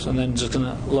steps, and then it's just going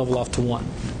to level off to 1.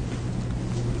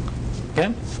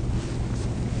 Okay.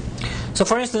 So,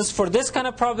 for instance, for this kind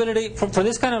of probability, for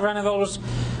this kind of random variables,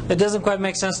 it doesn't quite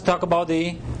make sense to talk about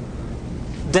the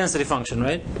density function,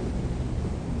 right?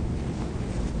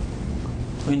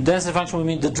 I mean, density function would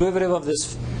mean the derivative of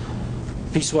this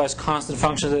piecewise constant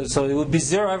function. So it would be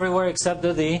 0 everywhere except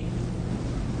at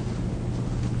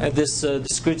this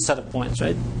discrete set of points,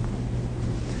 right?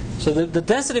 So the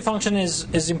density function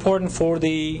is important for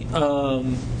the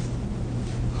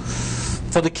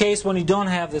case when you don't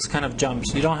have this kind of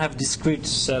jumps. You don't have discrete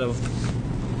set of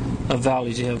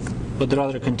values. You have, but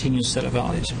rather a continuous set of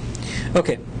values.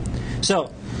 Okay, so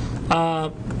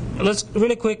let's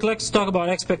talk about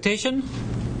expectation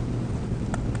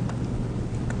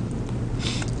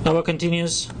of a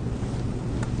continuous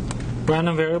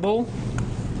random variable.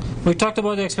 We talked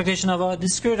about the expectation of a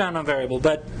discrete random variable,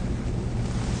 but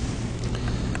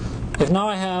if now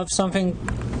I have something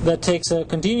that takes a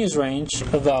continuous range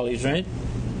of values, right?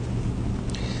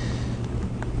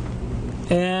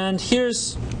 And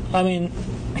here's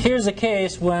a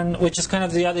case which is kind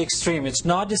of the other extreme. It's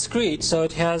not discrete, so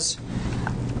it has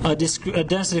a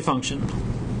density function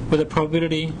with a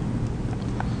probability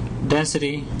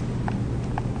density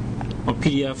or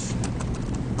PDF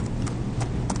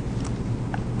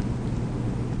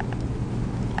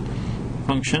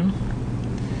function,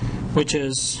 which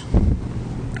is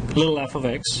little f of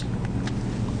x,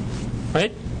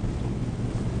 right?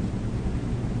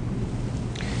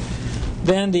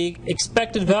 Then the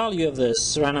expected value of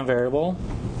this random variable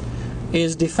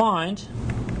is defined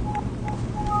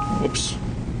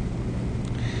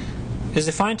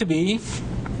to be,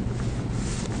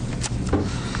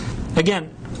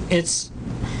 again, it's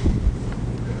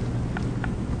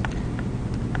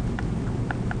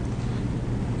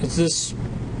this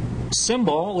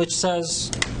symbol which says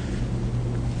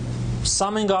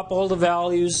summing up all the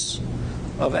values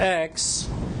of x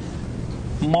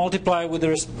multiplied with the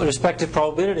respective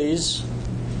probabilities.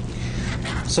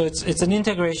 So it's an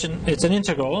integration, it's an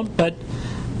integral, but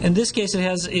in this case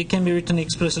it can be written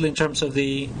explicitly in terms of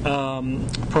the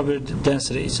probability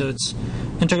density. So it's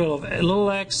integral of little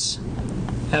x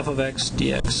f of x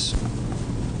dx.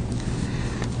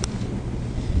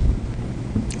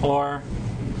 Or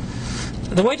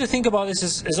the way to think about this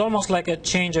is almost like a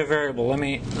change of variable. Let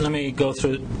me go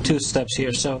through two steps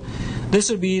here. So this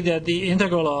would be that the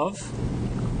integral of,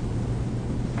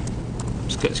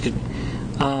 excuse me,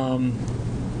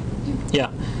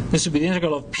 this would be the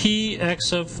integral of p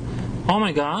x of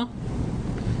omega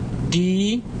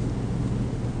d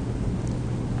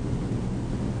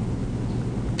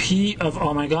p of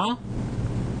omega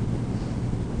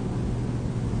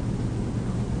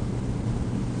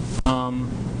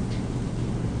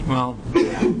well,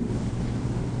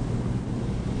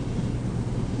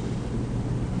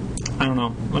 I don't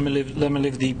know. Let me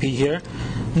leave the p here.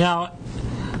 Now,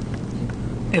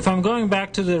 if I'm going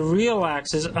back to the real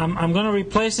axis, I'm going to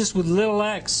replace this with little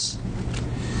x,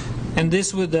 and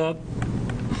this with the.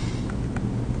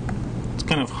 It's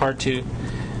kind of hard to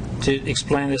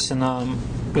explain this in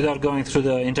without going through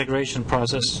the integration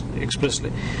process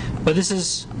explicitly. But this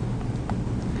is,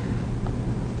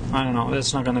 I don't know.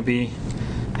 That's not going to be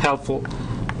helpful.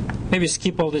 Maybe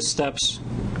skip all these steps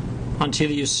until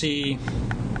you see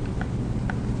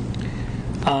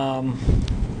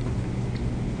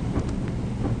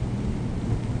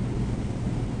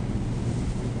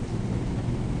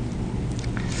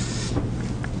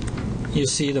you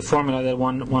see the formula that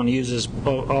one uses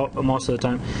most of the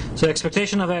time. So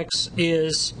expectation of x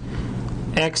is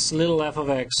x little f of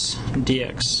x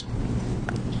dx.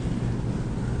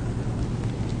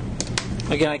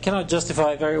 Again, I cannot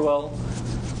justify very well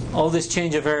all this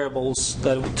change of variables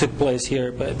that took place here,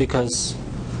 but because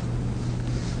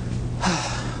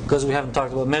we haven't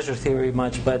talked about measure theory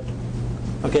much. But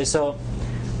okay, so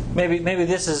maybe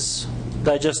this is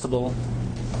digestible,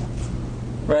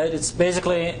 right? It's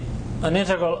basically an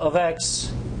integral of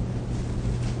x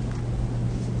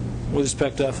with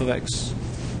respect to f of x.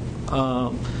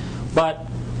 But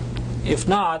if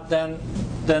not, then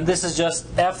this is just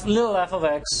f little f of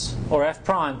x, or f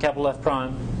prime, capital F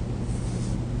prime,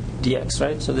 dx,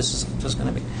 right? So this is just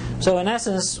going to be. So in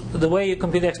essence, the way you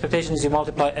compute the expectation is you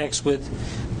multiply x with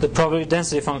the probability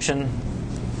density function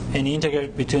and you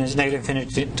integrate between negative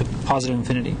infinity to positive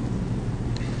infinity.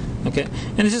 Okay,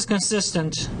 and this is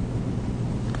consistent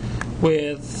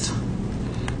with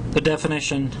the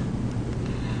definition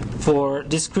for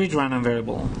discrete random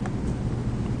variable.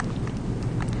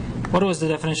 What was the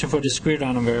definition for discrete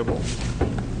random variable?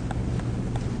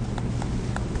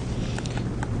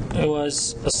 It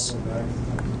was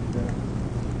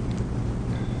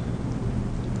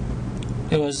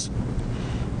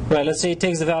Right, let's say it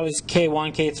takes the values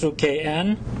k1, k through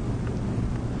kn.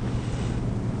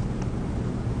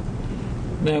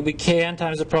 Then it will be kn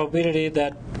times the probability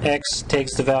that x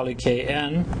takes the value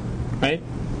kn, right?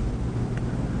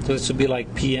 So this would be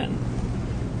like pn.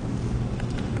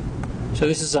 So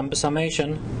this is a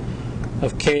summation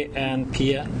of k and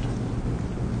pn.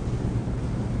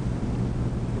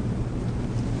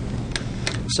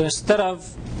 So instead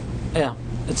of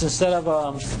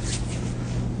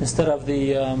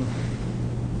the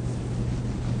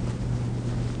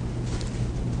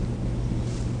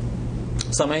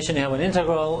summation, you have an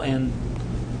integral, and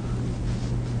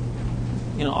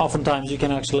oftentimes you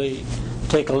can actually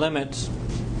take a limit.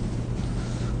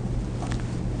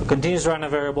 A continuous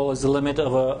random variable is the limit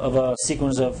of a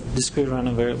sequence of discrete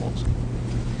random variables.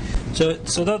 So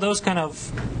those kind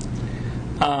of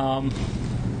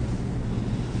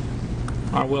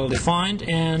are well defined.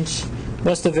 And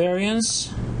what's the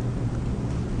variance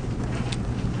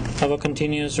of a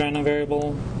continuous random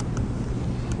variable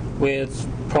with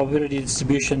probability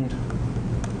distribution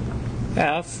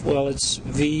f? Well, it's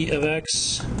v of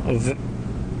x, of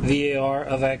var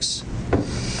of x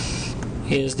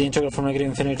is the integral from negative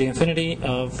infinity to infinity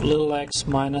of little x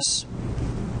minus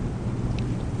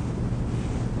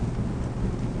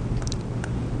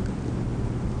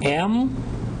m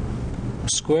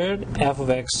squared f of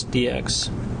x dx,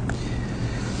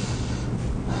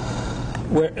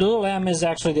 where little m is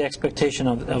actually the expectation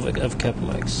of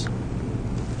capital X.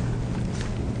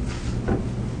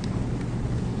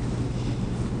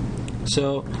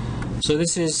 So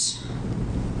this is,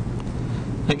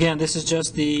 again, this is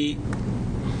just the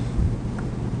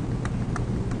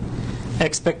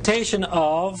expectation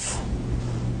of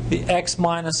the x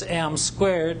minus m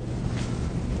squared.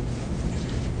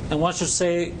 And one should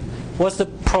say, what's the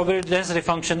probability density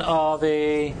function of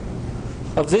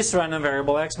this random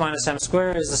variable? X minus m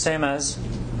squared is the same as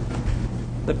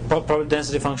the probability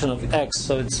density function of x.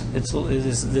 So it's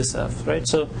this f, right?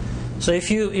 So if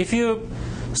you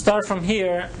start from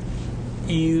here,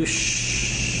 you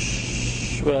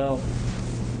well,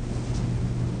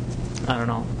 I don't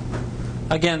know.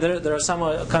 Again, there are some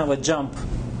kind of a jump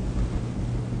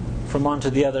from one to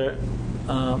the other,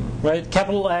 right?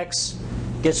 Capital X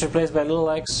gets replaced by little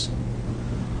x.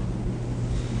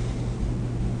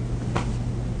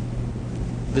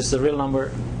 This is the real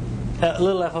number.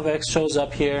 Little f of x shows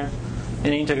up here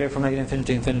and integrate from negative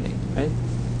infinity to infinity, right?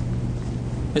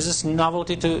 Is this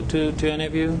novelty to any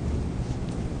of you?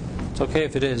 It's okay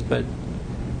if it is, but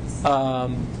so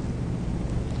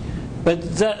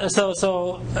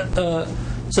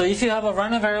if you have a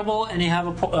random variable and you have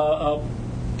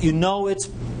its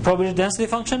probability density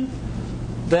function,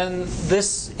 then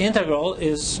this integral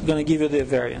is going to give you the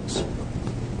variance.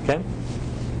 Okay.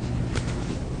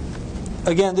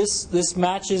 Again, this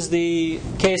matches the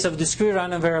case of discrete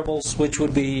random variables, which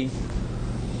would be,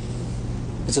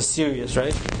 it's a series,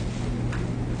 right?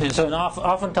 And so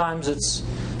oftentimes this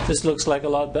looks like a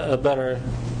lot better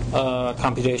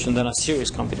computation than a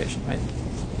series computation, right?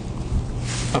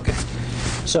 Okay.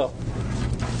 So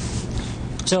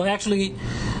actually,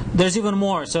 there's even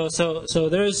more. So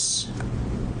there's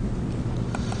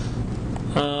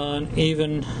an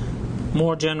even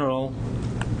more general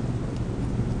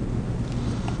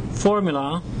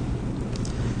formula,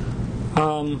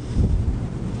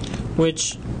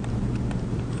 which,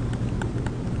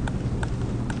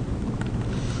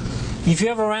 if you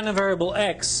have a random variable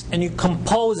x and you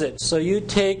compose it, so you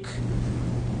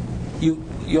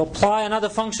apply another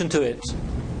function to it,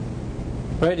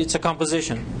 right? It's a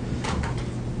composition.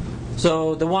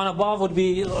 So the one above would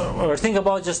be, or think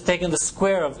about just taking the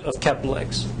square of capital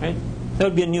X, right? That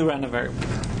would be a new random variable.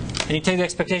 And you take the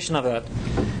expectation of that.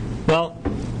 Well,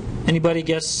 any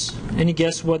guess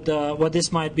what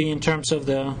this might be in terms of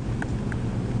the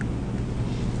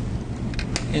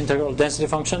integral density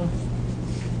function?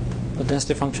 The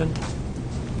density function?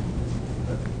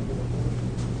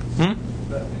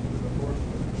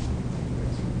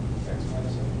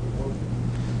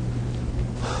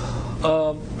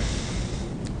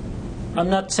 I'm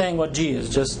not saying what g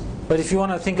is, but if you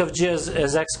want to think of g as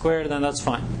x squared, then that's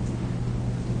fine.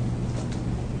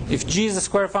 If g is a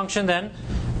square function, then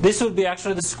this would be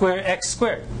actually the square x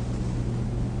squared.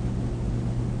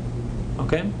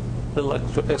 Okay? Little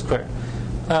x squared.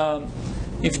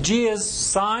 If g is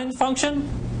sine function,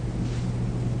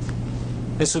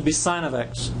 this would be sine of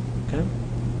x. Okay?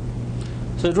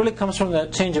 So it really comes from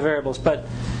that change of variables. But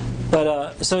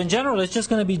so in general, it's just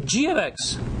going to be g of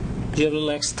x, g of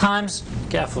little x times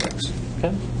f of x.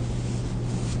 Okay?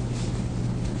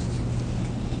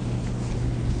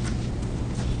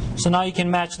 So now you can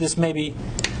match this maybe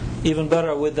even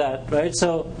better with that, right?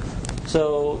 So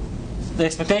the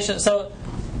expectation. So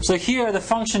here the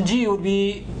function g would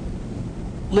be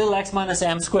little x minus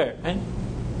m squared, right?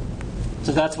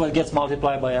 So that's what gets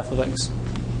multiplied by f of x.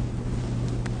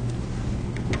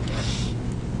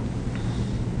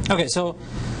 Okay, so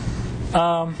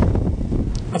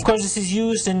of course this is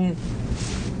used in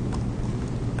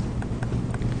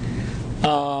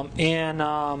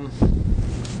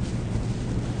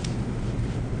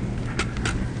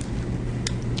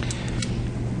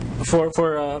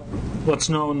for what's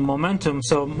known momentum,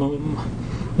 so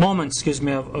moments, excuse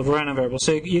me, of random variables.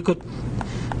 So you could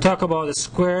talk about the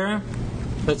square,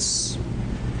 that's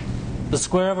the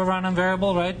square of a random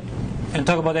variable, right? And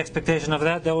talk about the expectation of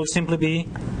that. That will simply be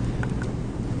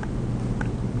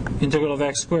integral of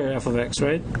x squared f of x,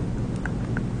 right?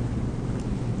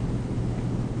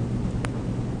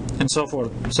 And so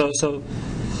forth. So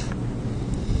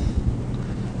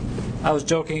I was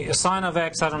joking, a sine of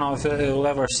x, I don't know if it will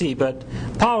ever see, but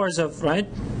powers of, right?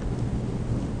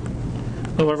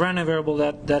 Of a random variable,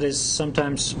 that is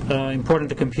sometimes important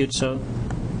to compute, so.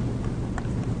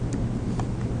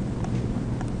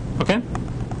 Okay?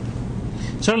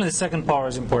 Certainly the second power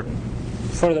is important.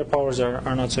 Further powers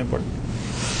are not so important.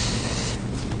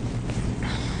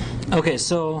 Okay,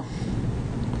 so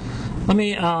let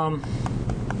me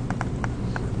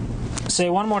say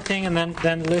one more thing and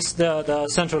then list the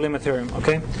central limit theorem.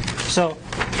 Okay, so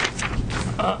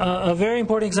a very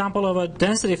important example of a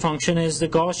density function is the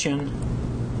Gaussian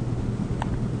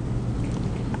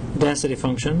density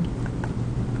function.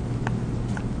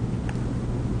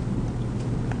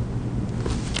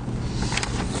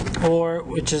 Or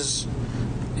which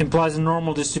implies a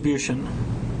normal distribution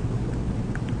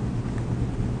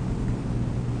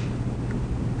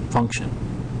function.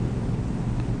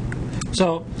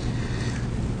 So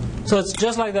it's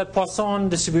just like that Poisson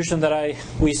distribution that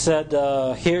we said.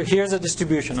 Here's a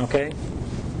distribution, okay?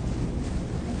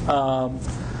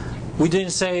 We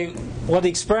didn't say what the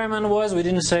experiment was. We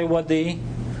didn't say what the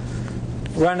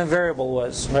random variable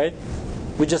was, right?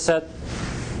 We just said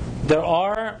there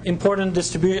are important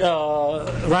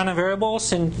random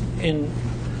variables in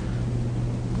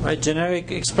right,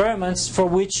 generic experiments for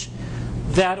which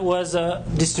that was a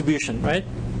distribution, right?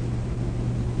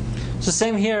 So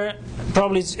same here,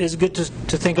 probably is good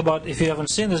to think about if you haven't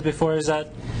seen this before, is that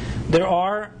there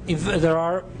are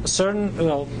certain,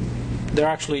 well, they're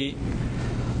actually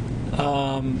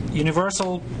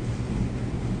universal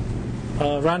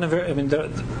random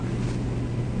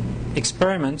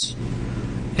experiments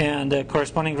and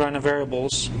corresponding random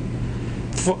variables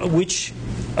for which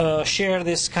share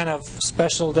this kind of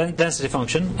special density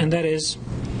function, and that is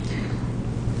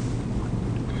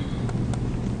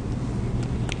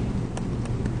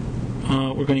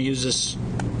we're going to use this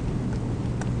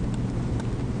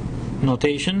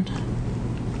notation.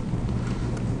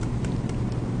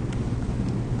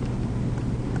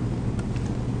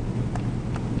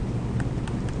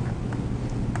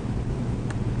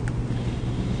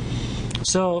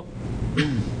 So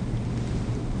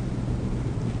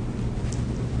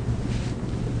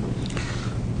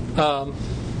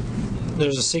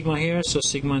there's a sigma here, so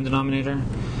sigma in denominator.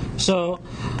 So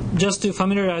just to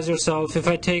familiarize yourself, if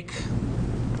I take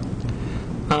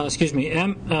m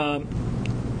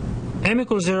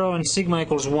equals 0 and sigma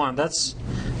equals 1, that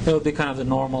would be kind of the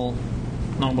normal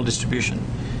distribution.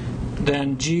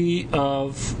 Then g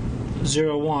of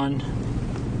 0, 1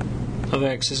 of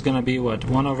x is going to be what?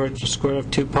 1 over the square root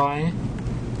of 2 pi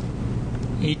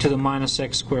e to the minus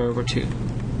x squared over 2.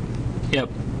 Yep.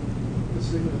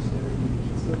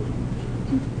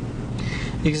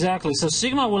 Exactly. So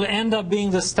sigma will end up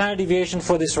being the standard deviation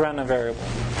for this random variable.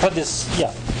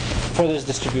 For this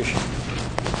distribution.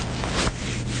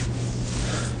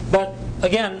 But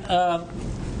again,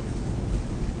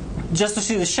 just to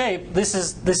see the shape, this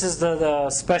is the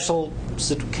special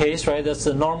case, right? That's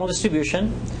the normal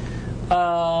distribution.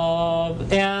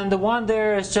 And the one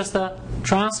there is just a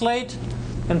translate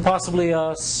and possibly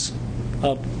a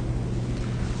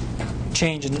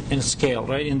change in scale,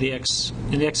 right? In the x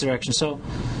direction. So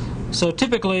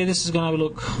typically this is going to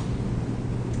look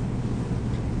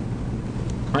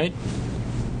right.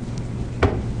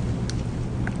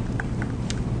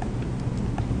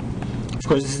 Of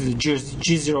course, this is the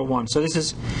G01. So this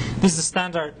is the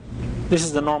standard. This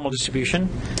is the normal distribution,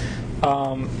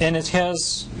 and it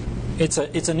has. It's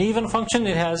an even function.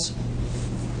 It has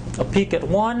a peak at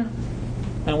 1,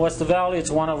 and what's the value?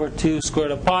 It's 1 over 2 square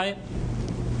root of pi.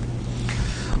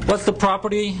 What's the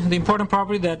property? The important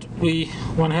property that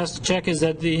one has to check is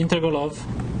that the integral of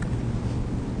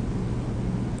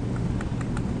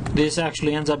this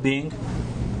actually ends up being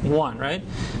 1, right?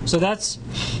 So that's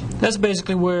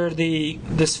basically where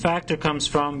this factor comes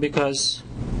from, because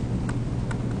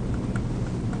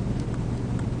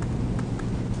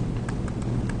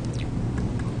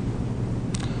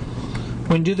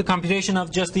when you do the computation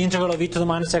of just the integral of e to the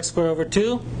minus x squared over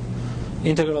 2,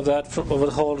 integral of that over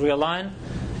the whole real line,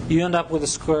 you end up with the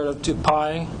square root of 2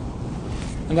 pi.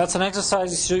 And that's an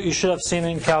exercise you should have seen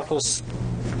in calculus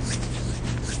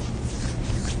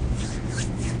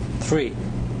 3.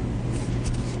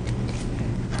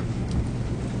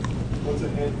 What's a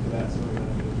hint for that sort of thing?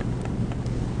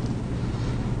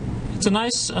 It's a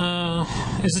nice,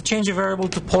 it's a change of variable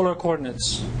to polar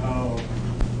coordinates. Oh.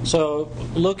 So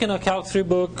look in a Calc 3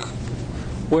 book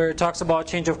where it talks about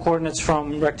change of coordinates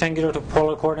from rectangular to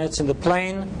polar coordinates in the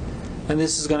plane, and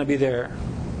this is going to be there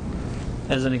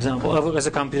as an example, as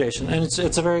a computation. And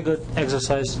it's a very good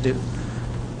exercise to do.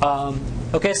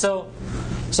 Okay, so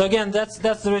again, that's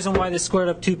the reason why this square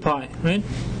root of 2 pi, right?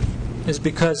 Is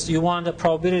because you want a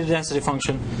probability density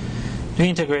function to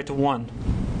integrate to 1.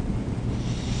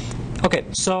 Okay,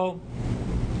 so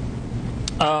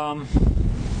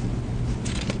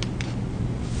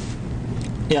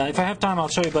yeah, if I have time, I'll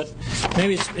show you. But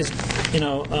maybe it's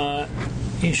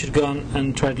you should go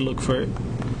and try to look for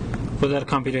that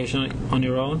computation on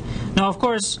your own. Now, of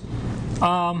course,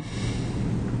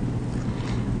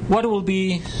 what will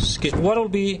be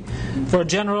for a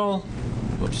general?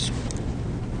 Whoops.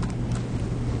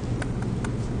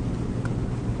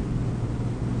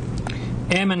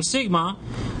 M and sigma,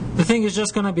 the thing is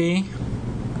just going to be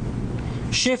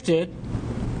shifted.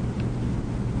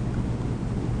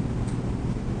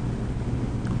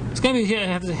 It's going to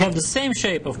have the same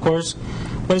shape, of course,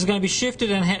 but it's going to be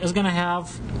shifted, and it's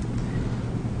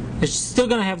still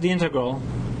going to have the integral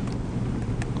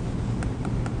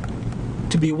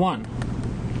to be 1.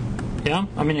 Yeah,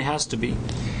 I mean it has to be.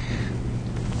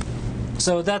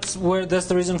 So that's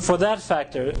the reason for that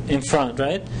factor in front,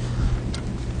 right?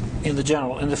 In the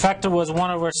general, and the factor was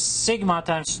 1 over sigma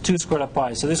times 2 squared of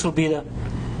pi. So this will be the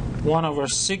 1 over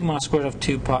sigma squared of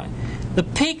 2 pi. The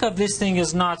peak of this thing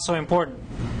is not so important.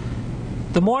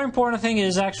 The more important thing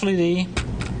is actually the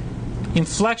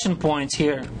inflection points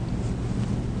here.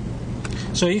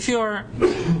 So if you're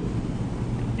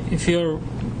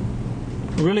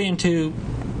really into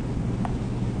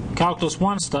calculus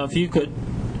 1 stuff, you could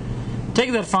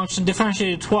take that function,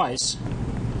 differentiate it twice,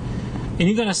 and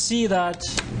you're going to see that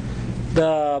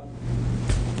the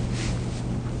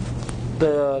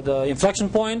inflection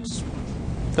points,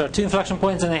 there are 2 inflection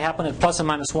points, and they happen at plus and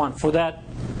minus 1 for that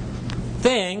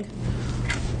thing,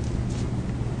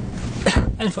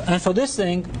 and for this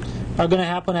thing are going to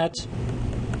happen at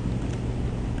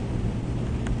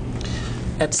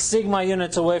sigma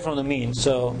units away from the mean.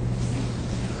 So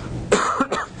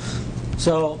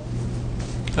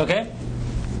okay,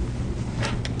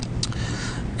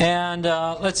 and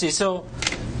let's see. So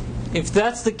if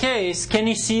that's the case, can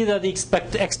you see that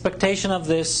the expectation of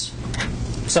this?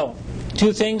 So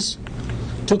 2 things,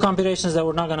 2 computations that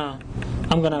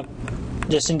I'm gonna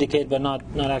just indicate but not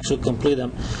actually complete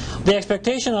them. The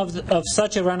expectation of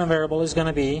such a random variable is going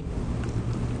to be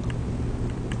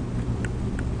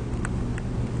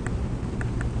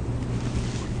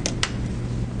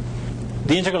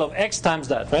the integral of x times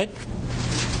that, right?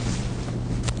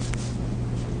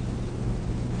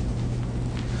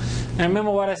 And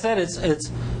remember what I said, it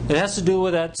has to do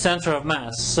with that center of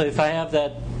mass. So if I have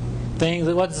that thing,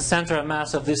 what's the center of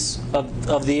mass of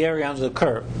the area under the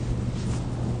curve?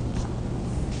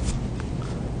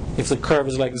 If the curve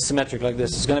is like symmetric like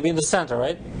this, it's going to be in the center,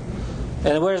 right?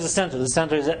 And where is the center? The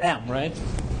center is at M, right?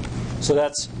 So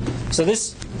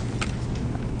this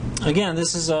again,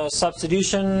 this is a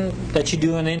substitution that you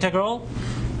do in the integral,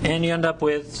 and you end up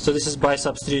with, so this is by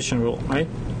substitution rule, right?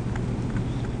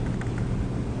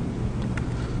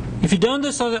 If you don't do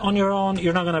this on your own,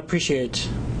 you're not going to appreciate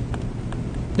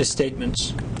these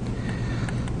statements.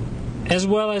 As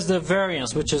well as the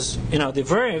variance, which is, the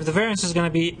variance is going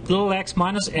to be little x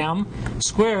minus m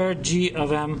squared g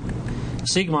of m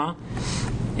sigma.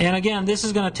 And again, this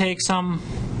is going to take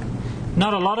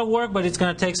not a lot of work, but it's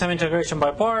going to take some integration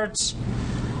by parts.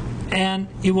 And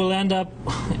you will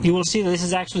see that this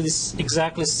is actually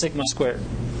exactly sigma squared.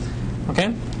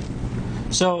 Okay?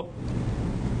 So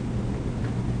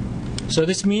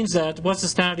this means that, what's the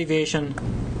standard deviation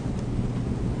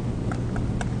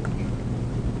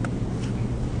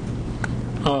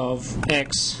of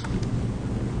x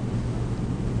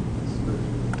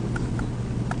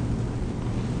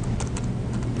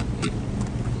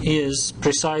is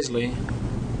precisely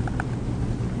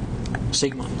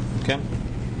sigma. Okay.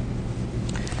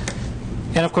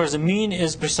 And of course, the mean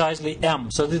is precisely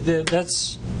m. So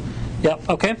that's, yeah,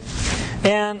 okay.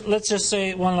 And let's just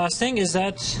say one last thing is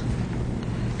that,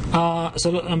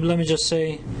 let me just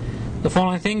say the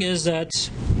following thing is that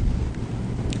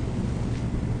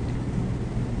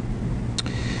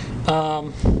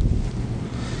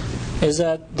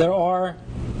there are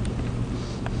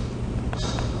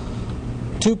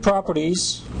two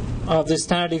properties of the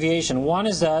standard deviation. One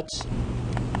is that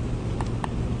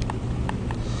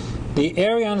the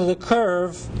area under the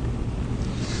curve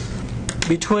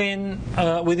within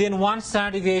one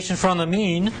standard deviation from the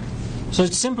mean, so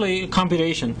it's simply a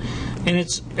computation, and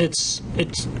it's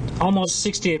almost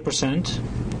 68%,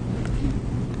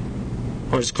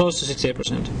 or it's close to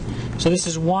 68%. So this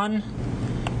is one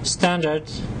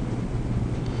standard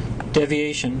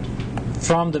deviation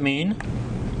from the mean.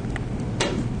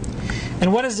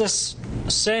 And what is this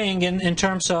saying in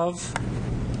terms of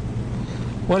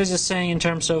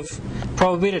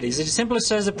probabilities? It simply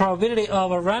says the probability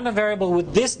of a random variable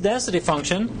with this density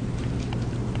function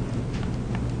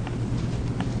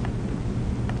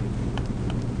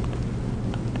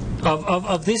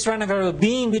of this random variable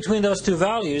being between those two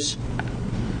values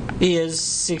is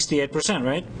 68%,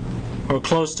 right? Or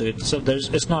close to it. So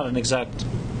it's not an exact.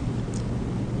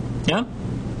 Yeah?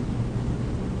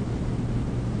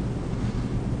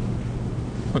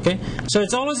 Okay? So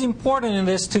it's always important in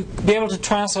this to be able to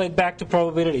translate back to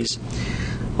probabilities.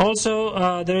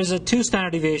 Also, there is a 2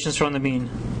 standard deviations from the mean.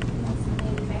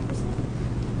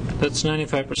 That's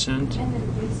 95%. And then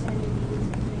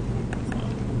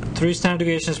 3 standard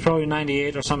deviations is probably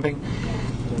 98 or something.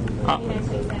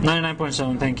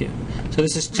 99.7, thank you. So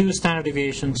this is 2 standard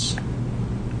deviations.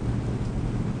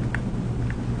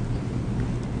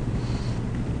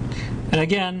 And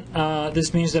again,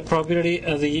 this means the probability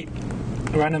of the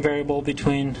random variable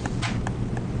between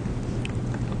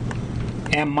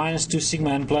m minus 2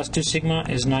 sigma and plus 2 sigma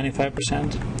is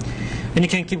 95%. And you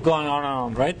can keep going on and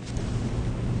on, right?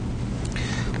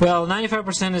 Well,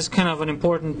 95% is kind of an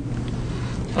important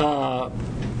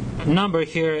number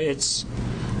here. It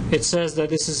says that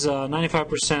this is a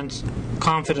 95%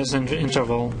 confidence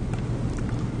interval.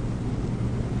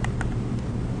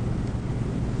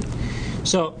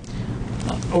 So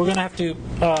we're going to have to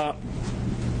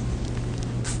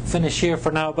finish here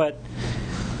for now, but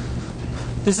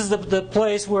this is the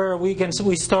place where we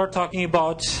start talking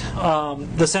about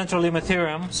the central limit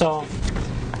theorem. So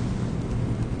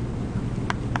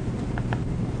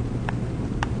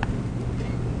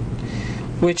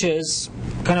which is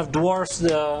kind of dwarfs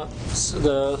the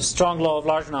strong law of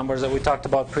large numbers that we talked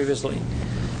about previously,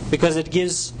 because it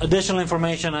gives additional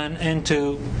information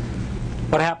into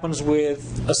what happens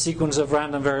with a sequence of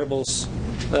random variables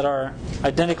that are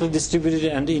identically distributed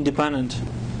and independent.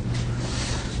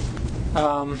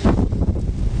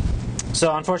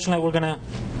 So unfortunately we're going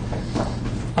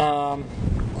to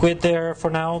quit there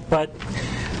for now, but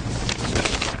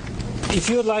if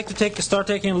you would like to start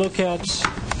taking a look at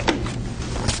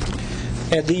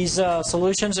these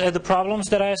solutions, at the problems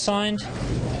that I assigned,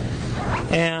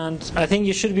 and I think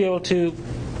you should be able to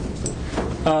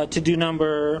do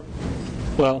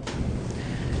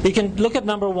you can look at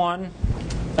number 1,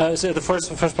 so the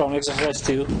first problem, exercise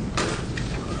 2.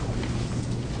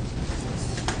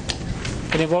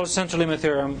 It involves central limit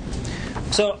theorem.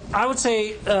 So I would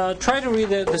say try to read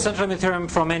the central limit theorem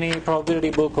from any probability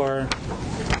book or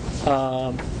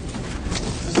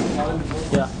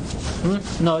yeah.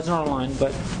 No, it's not online,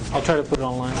 but I'll try to put it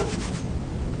online.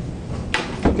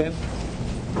 Okay.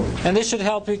 And this should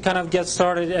help you kind of get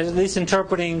started, at least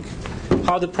interpreting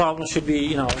how the problem should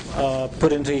be,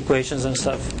 put into equations and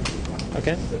stuff.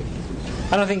 Okay.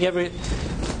 I don't think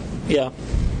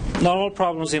not all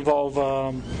problems involve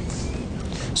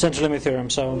central limit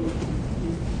theorem. So,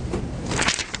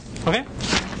 okay.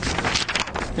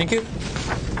 Thank you.